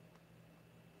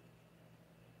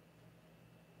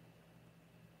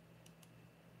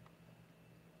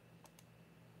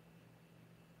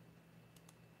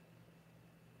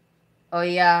 Oh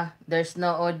yeah, there's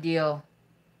no audio.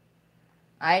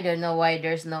 I don't know why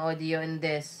there's no audio in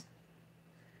this.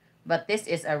 But this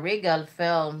is a Regal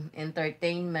Film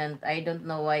Entertainment. I don't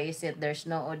know why is it there's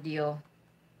no audio.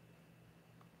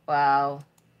 Wow.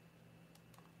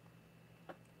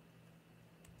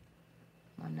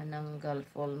 Manananggal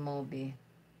full movie.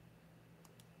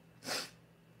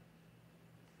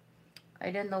 I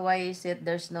don't know why is it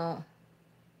there's no.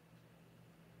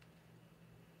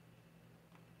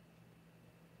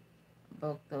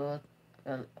 Book to.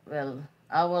 Well,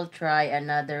 I will try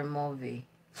another movie.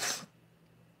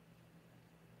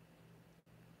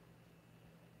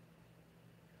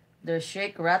 The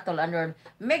Shake, Rattle, and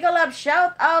Mega Love,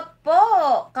 shout out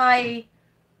po kay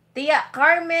Tia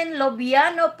Carmen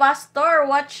Lobiano Pastor,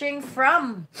 watching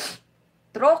from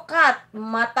Trocat,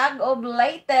 Matag of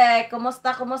Leyte.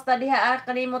 Kumusta diha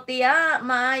kanimo tiya?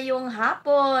 Maayong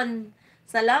hapon.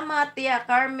 Salamat, Tia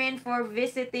Carmen, for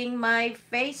visiting my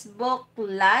Facebook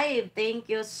Live. Thank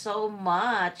you so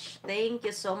much. Thank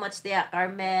you so much, Tia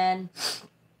Carmen.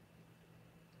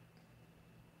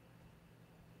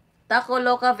 Taco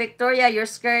Loca Victoria, you're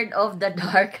scared of the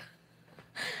dark?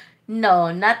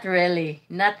 No, not really.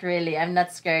 Not really. I'm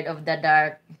not scared of the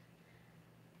dark.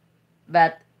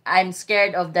 But I'm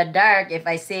scared of the dark if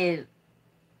I see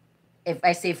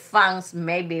fangs,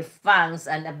 maybe fangs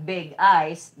and a big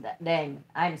eyes, then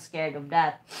I'm scared of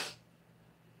that.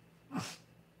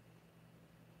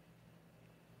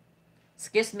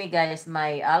 Excuse me guys,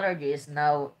 my allergy is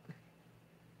now,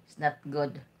 it's not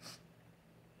good.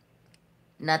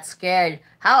 Not scared.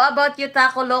 How about you,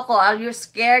 Taco Loco? Are you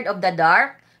scared of the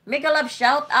dark? Make a love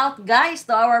shout out, guys,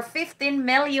 to our 15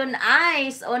 million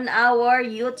eyes on our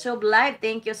YouTube live.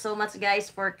 Thank you so much, guys,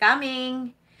 for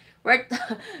coming. We're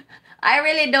I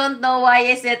really don't know why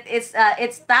is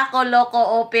it's Taco Loco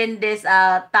open this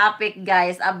topic,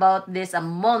 guys, about this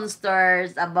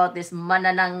monsters, about this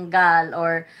manananggal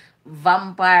or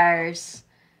vampires.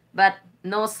 But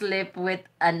no sleep with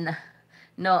an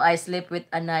no, I sleep with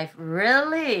a knife.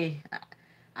 Really?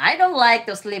 I don't like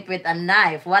to sleep with a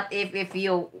knife. What if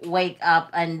you wake up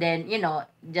and then,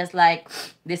 just like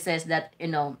this says that,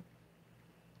 you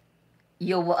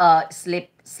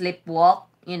sleepwalk,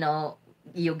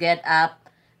 you get up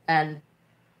and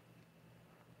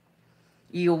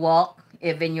you walk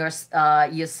even you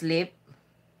sleep,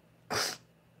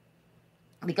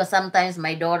 because sometimes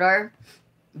my daughter,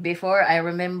 before, I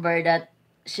remember that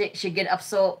she get up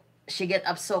so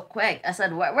quick. I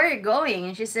said, where are you going?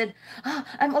 And she said,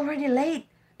 I'm already late.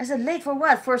 I said, late for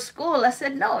what? For school? I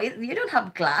said, no, you don't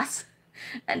have class.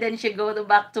 And then she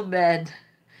back to bed.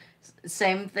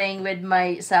 Same thing with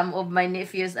my some of my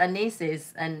nephews and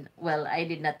nieces. And well, I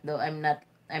did not do. I'm not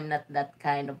that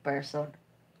kind of person.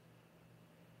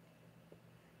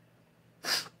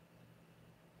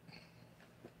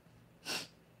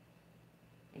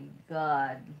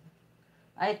 God.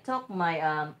 I took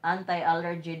my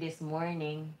anti-allergy this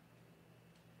morning,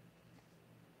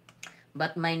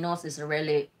 but my nose is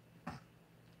really,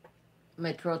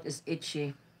 my throat is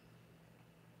itchy.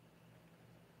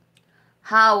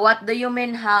 How? What do you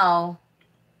mean how?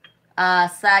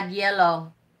 Sad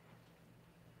yellow.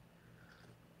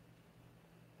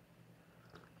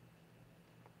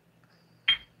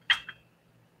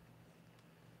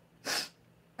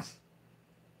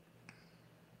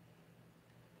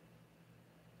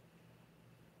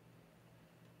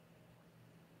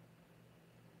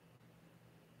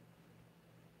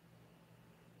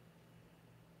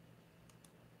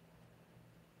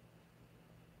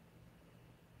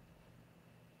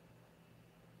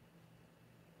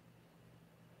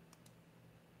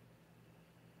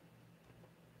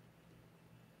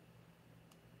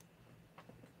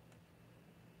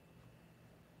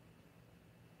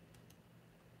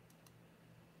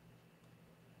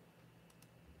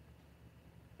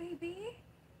 Baby?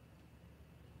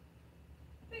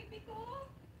 Baby ko?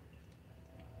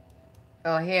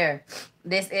 Oh, here.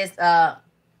 This is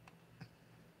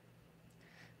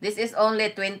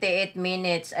only 28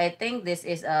 minutes. I think this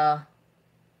is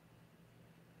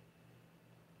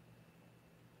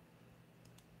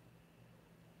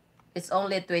it's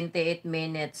only 28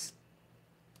 minutes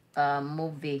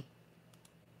movie.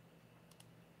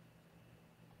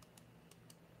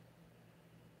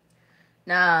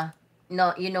 Nah,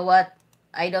 no, you know what?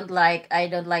 I don't like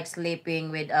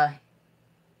sleeping with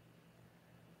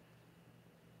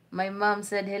my mom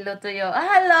said hello to you.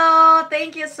 Hello,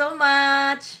 thank you so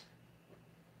much.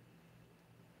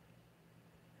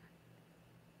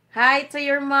 Hi to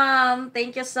your mom.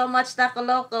 Thank you so much, Taco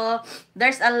Loco.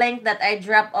 There's a link that I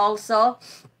drop also.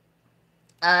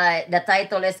 The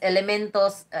title is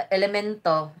Elemento.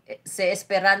 Si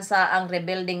Esperanza ang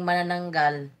Rebuilding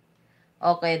Manananggal.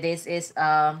 Okay, this is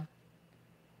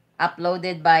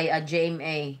uploaded by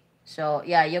JMA. So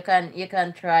yeah, you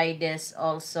can try this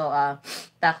also,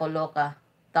 Taco Loca.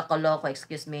 Taco Loco,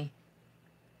 excuse me.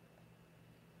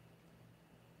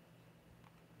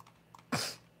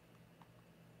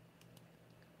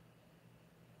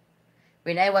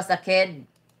 When I was a kid,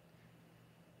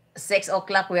 6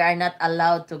 o'clock we are not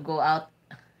allowed to go out.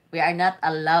 We are not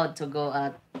allowed to go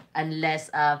out unless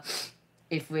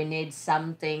if we need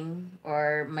something,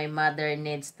 or my mother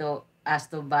needs to us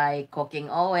to buy cooking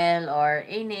oil or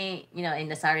any, in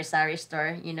the sari-sari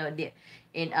store, in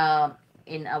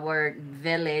our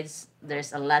village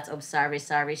there's a lot of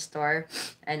sari-sari store,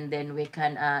 and then we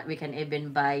can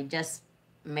even buy just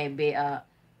maybe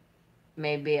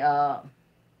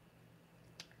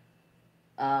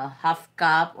half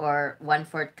cup or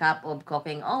 1/4 cup of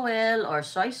cooking oil or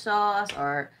soy sauce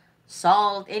or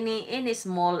salt, any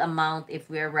small amount if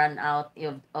we run out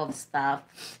of stuff.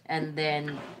 And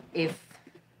then if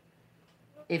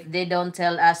they don't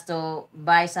tell us to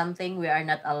buy something, we are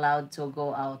not allowed to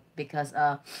go out because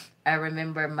I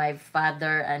remember my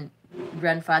father and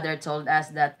grandfather told us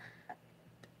that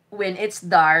when it's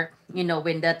dark, when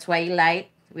the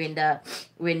twilight, when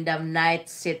the night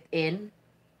sit in,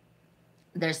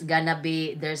 there's gonna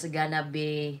be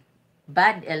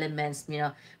bad elements.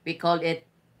 We call it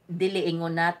dili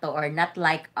ingonato, or not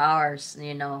like ours.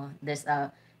 There's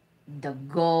the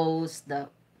ghost,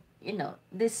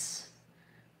 this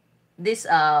there's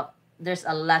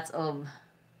a lot of,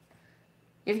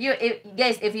 if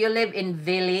guys, if you live in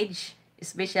village,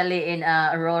 especially in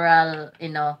a rural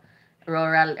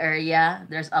area,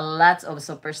 there's a lot of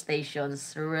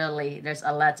superstitions. Really, there's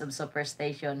a lot of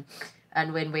superstition.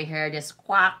 And when we hear this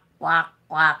quack quack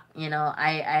quack,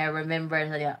 I remember,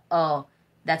 yeah, oh,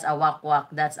 that's a wak wak,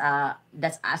 that's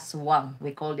aswang,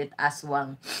 we called it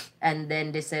aswang. And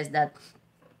then this says that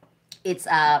it's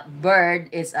a bird,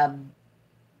 it's a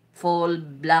full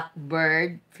black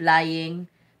bird flying.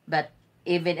 But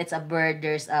even it's a bird,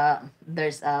 there's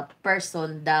a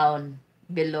person down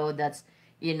below, that's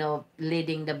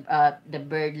leading the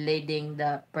bird, leading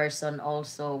the person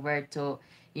also where to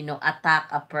attack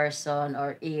a person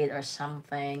or eat or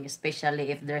something, especially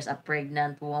if there's a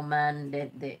pregnant woman.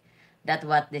 That's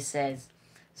what this says.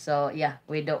 So yeah,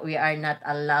 we are not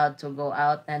allowed to go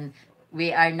out, and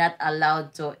we are not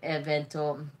allowed to even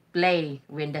to play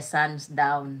when the sun's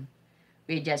down.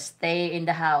 We just stay in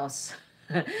the house.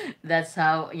 That's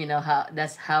how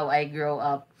I grow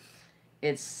up.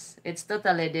 It's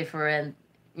totally different,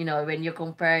 when you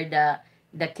compare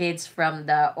the kids from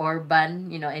the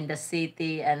urban, in the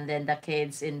city, and then the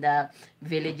kids in the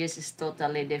villages is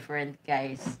totally different,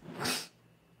 guys.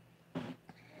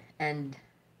 And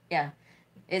yeah,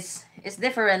 it's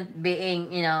different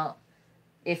being,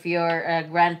 if your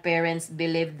grandparents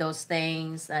believe those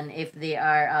things, and if they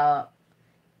are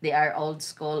old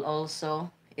school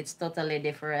also. It's totally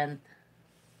different.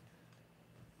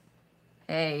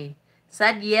 Hey,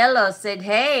 Sad Yellow said,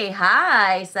 hey,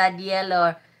 hi, Sad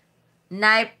Yellow.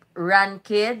 Knife run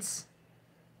kids.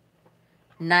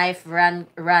 Knife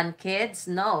run kids.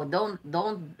 No, don't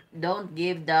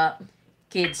give the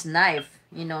kids knife.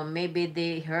 Maybe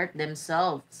they hurt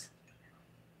themselves.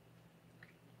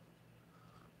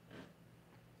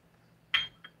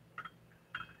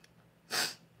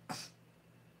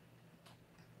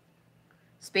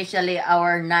 Especially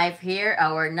our knife here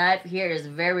is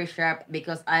very sharp,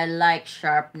 because I like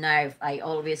sharp knife. I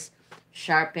always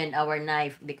sharpen our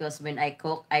knife, because when I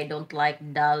cook, I don't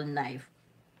like dull knife.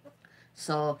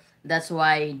 So that's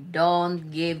why don't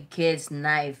give kids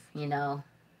knife.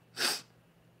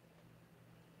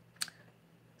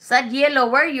 Sad Yellow,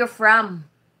 where you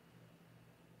from?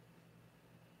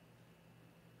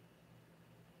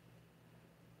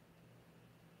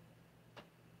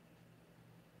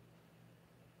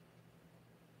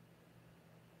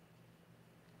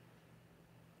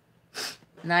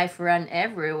 Knife run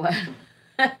everyone.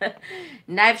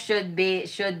 Knife should be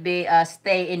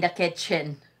stay in the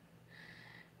kitchen.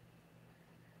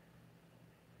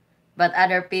 But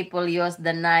other people use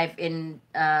the knife in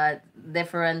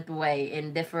different way,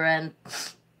 in different,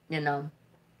 you know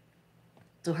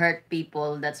to hurt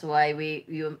people. That's why we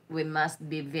must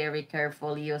be very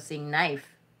careful using knife.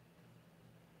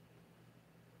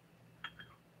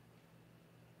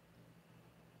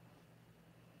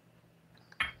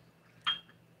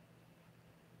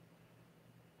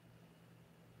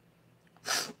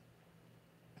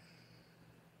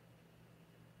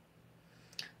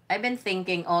 I've been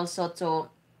thinking also to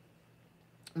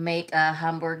make a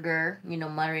hamburger,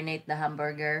 marinate the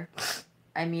hamburger.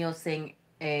 I'm using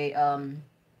a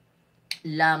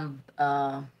lamb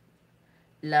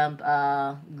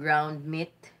ground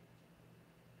meat.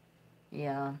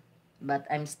 Yeah, but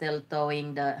I'm still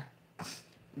towing the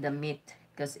meat,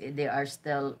 because they are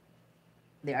still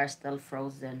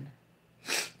frozen.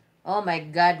 Oh my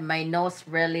god, my nose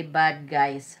really bad,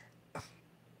 guys.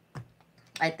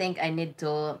 I think I need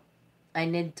to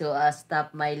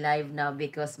stop my live now,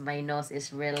 because my nose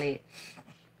is really,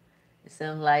 it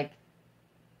sounds like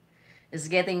it's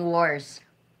getting worse.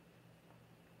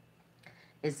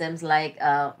 It seems like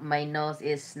my nose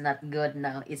is not good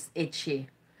now. It's itchy.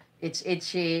 It's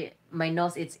itchy. My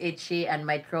nose is itchy, and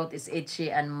my throat is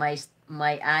itchy, and my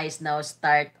eyes now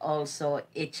start also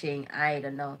itching. I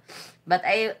don't know. But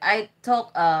I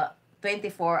took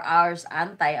 24 hours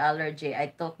anti-allergy.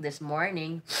 I took this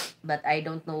morning, but I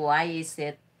don't know why is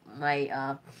it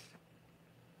my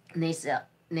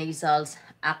nasals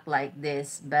act like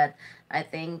this. But I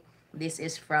think this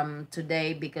is from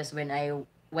today, because when I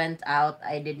went out,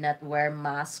 I did not wear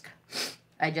mask.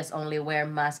 I just only wear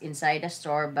mask inside the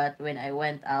store, but when I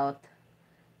went out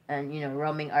and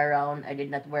roaming around, I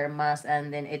did not wear mask,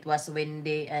 and then it was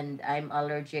windy and I'm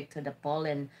allergic to the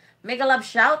pollen. Mega love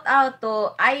shout out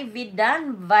to Ivy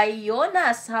Dan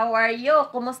Vayonas. How are you?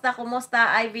 Kumusta,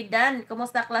 kumusta, Ivy Dan?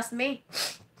 Kumusta, classmate?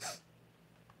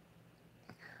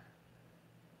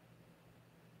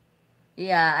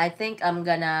 Yeah, I think I'm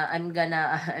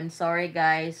sorry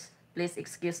guys. Please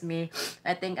excuse me.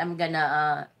 I think I'm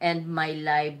gonna end my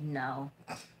live now,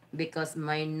 because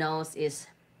my nose is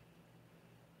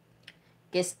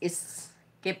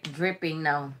keep dripping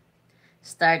now.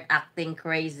 Start acting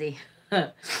crazy.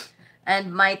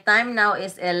 And my time now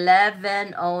is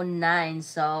 11:09.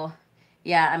 So,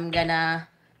 yeah, I'm gonna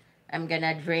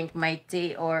drink my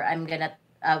tea, or I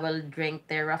will drink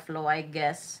Terraflow, I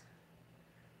guess,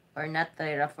 or not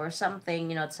Terra, for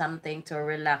something, something to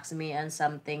relax me, and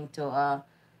something to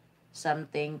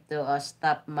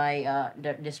stop my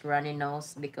this runny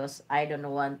nose, because I don't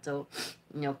want to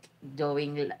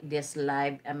doing this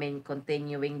live, I mean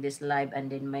continuing this live,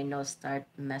 and then my nose start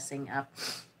messing up.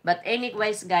 But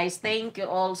anyways guys, thank you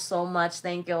all so much,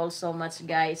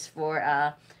 guys,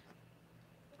 for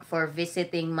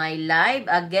visiting my live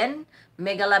again.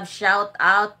 Mega love shout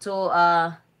out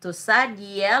to Sad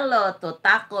Yellow, to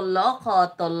Taco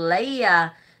Loco, to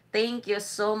Leia. Thank you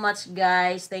so much,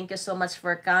 guys. Thank you so much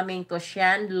for coming. To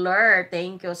Chandler,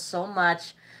 thank you so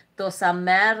much. To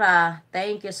Samara,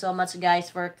 thank you so much, guys,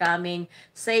 for coming.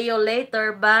 See you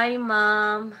later. Bye,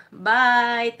 mom.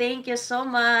 Bye. Thank you so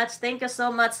much. Thank you so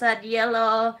much, Sad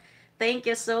Yellow. Thank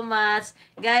you so much.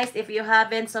 Guys, if you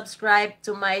haven't subscribed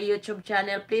to my YouTube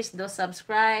channel, please do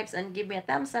subscribe and give me a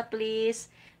thumbs up, please.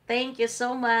 Thank you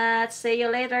so much. See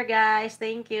you later, guys.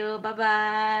 Thank you.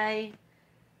 Bye-bye.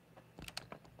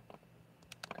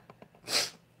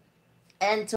 And